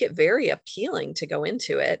 make it very appealing to go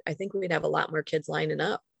into it, I think we'd have a lot more kids lining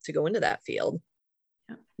up to go into that field.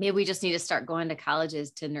 Maybe we just need to start going to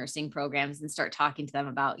colleges, to nursing programs, and start talking to them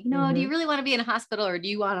about, do you really want to be in a hospital, or do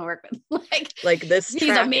you want to work with like this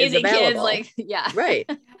these amazing kids? Like, yeah. Right.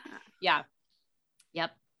 Yeah.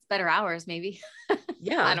 Yep. It's better hours, maybe.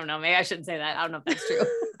 Yeah. I don't know. Maybe I shouldn't say that. I don't know if that's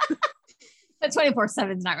true. But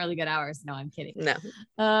 24/7 is not really good hours. No, I'm kidding. No.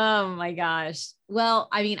 Oh my gosh. Well,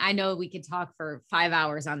 I mean, I know we could talk for 5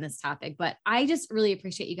 hours on this topic, but I just really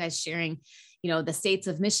appreciate you guys sharing, the states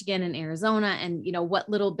of Michigan and Arizona, and, what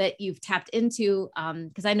little bit you've tapped into.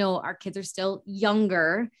 Cause I know our kids are still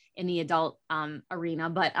younger in the adult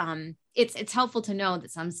arena, but it's helpful to know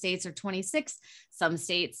that some states are 26, some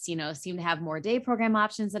states, seem to have more day program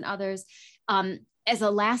options than others. As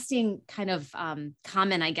a lasting kind of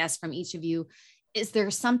comment, I guess, from each of you, is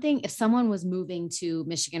there something, if someone was moving to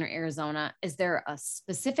Michigan or Arizona, is there a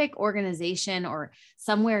specific organization or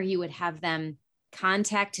somewhere you would have them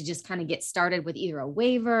contact to just kind of get started with either a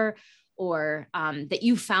waiver, or that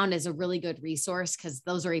you found as a really good resource? Because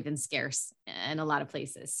those are even scarce in a lot of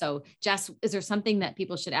places. So Jess, is there something that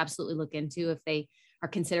people should absolutely look into if they are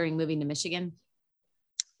considering moving to Michigan?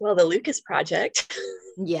 Well, the Lucas Project.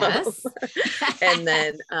 Yes. And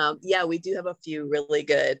then, we do have a few really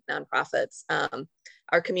good nonprofits.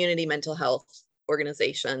 Our community mental health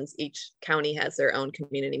organizations, each county has their own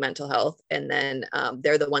community mental health. And then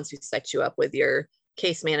they're the ones who set you up with your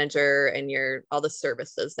case manager and all the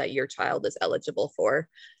services that your child is eligible for.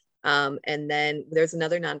 And then there's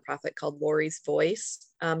another nonprofit called Lori's Voice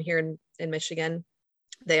here in Michigan.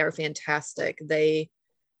 They are fantastic. They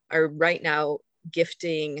are right now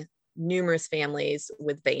gifting numerous families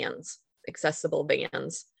with vans, accessible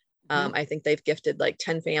vans. I think they've gifted like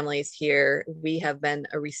 10 families here. We have been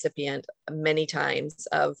a recipient many times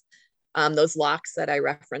of those locks that I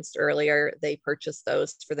referenced earlier. They purchased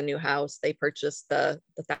those for the new house. They purchased the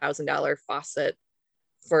 $1,000 faucet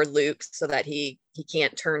for Luke so that he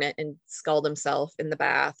can't turn it and scald himself in the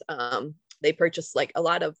bath. They purchased like a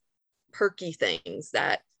lot of perky things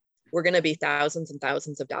that were going to be thousands and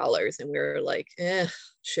thousands of dollars. And we were like,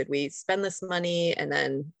 should we spend this money? And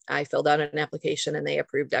then I filled out an application and they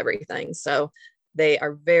approved everything. So they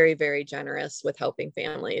are very, very generous with helping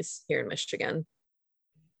families here in Michigan.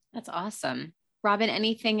 That's awesome. Robin,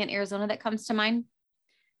 anything in Arizona that comes to mind?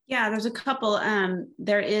 Yeah, there's a couple.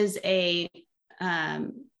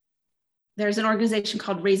 There's an organization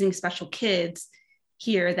called Raising Special Kids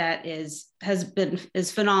here that is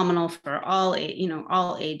phenomenal for all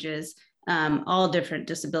ages, all different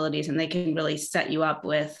disabilities, and they can really set you up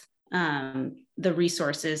with the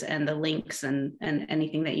resources and the links and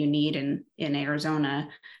anything that you need in Arizona.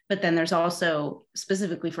 But then there's also,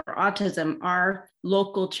 specifically for autism, our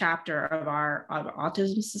local chapter of our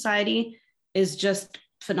Autism Society is just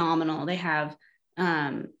phenomenal. They have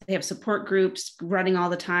support groups running all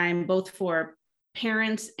the time, both for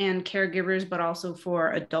parents and caregivers, but also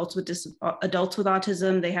for adults with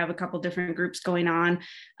autism. They have a couple different groups going on.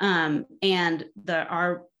 And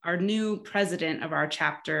our new president of our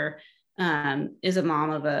chapter is a mom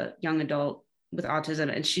of a young adult with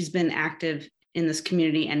autism, and she's been active in this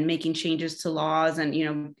community and making changes to laws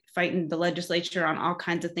and, fighting the legislature on all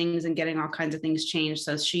kinds of things and getting all kinds of things changed.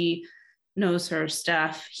 So she knows her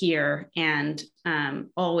stuff here and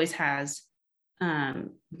always has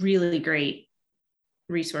really great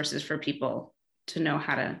resources for people to know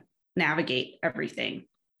how to navigate everything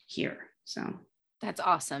here. So that's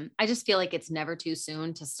awesome. I just feel like it's never too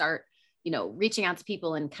soon to start, reaching out to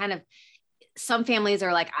people, and kind of, some families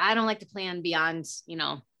are like, I don't like to plan beyond,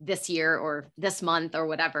 this year or this month or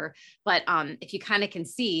whatever. But if you kind of can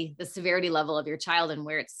see the severity level of your child and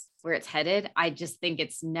where it's headed, I just think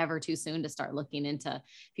it's never too soon to start looking into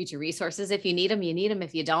future resources. If you need them, you need them.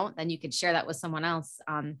 If you don't, then you could share that with someone else.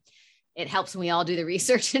 It helps when we all do the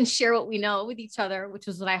research and share what we know with each other, which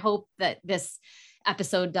is what I hope that this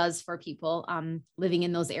episode does for people living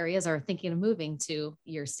in those areas or thinking of moving to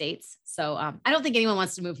your states. So I don't think anyone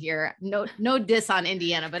wants to move here. No diss on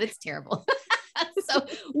Indiana, but it's terrible. So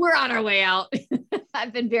we're on our way out.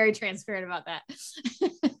 I've been very transparent about that.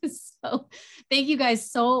 So thank you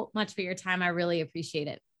guys so much for your time. I really appreciate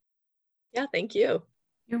it. Yeah, thank you.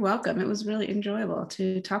 You're welcome. It was really enjoyable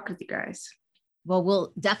to talk with you guys. Well,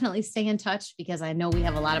 we'll definitely stay in touch because I know we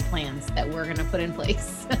have a lot of plans that we're going to put in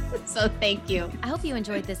place. So thank you. I hope you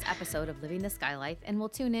enjoyed this episode of Living the Sky Life, and we'll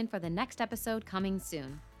tune in for the next episode coming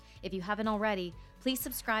soon. If you haven't already, please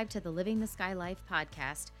subscribe to the Living the Sky Life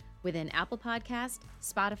podcast within Apple Podcast,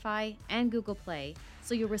 Spotify, and Google Play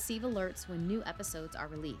so you'll receive alerts when new episodes are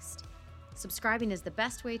released. Subscribing is the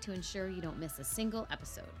best way to ensure you don't miss a single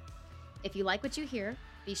episode. If you like what you hear,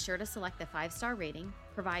 be sure to select the 5-star rating,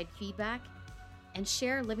 provide feedback, and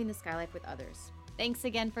share Living the Sky Life with others. Thanks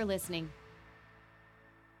again for listening.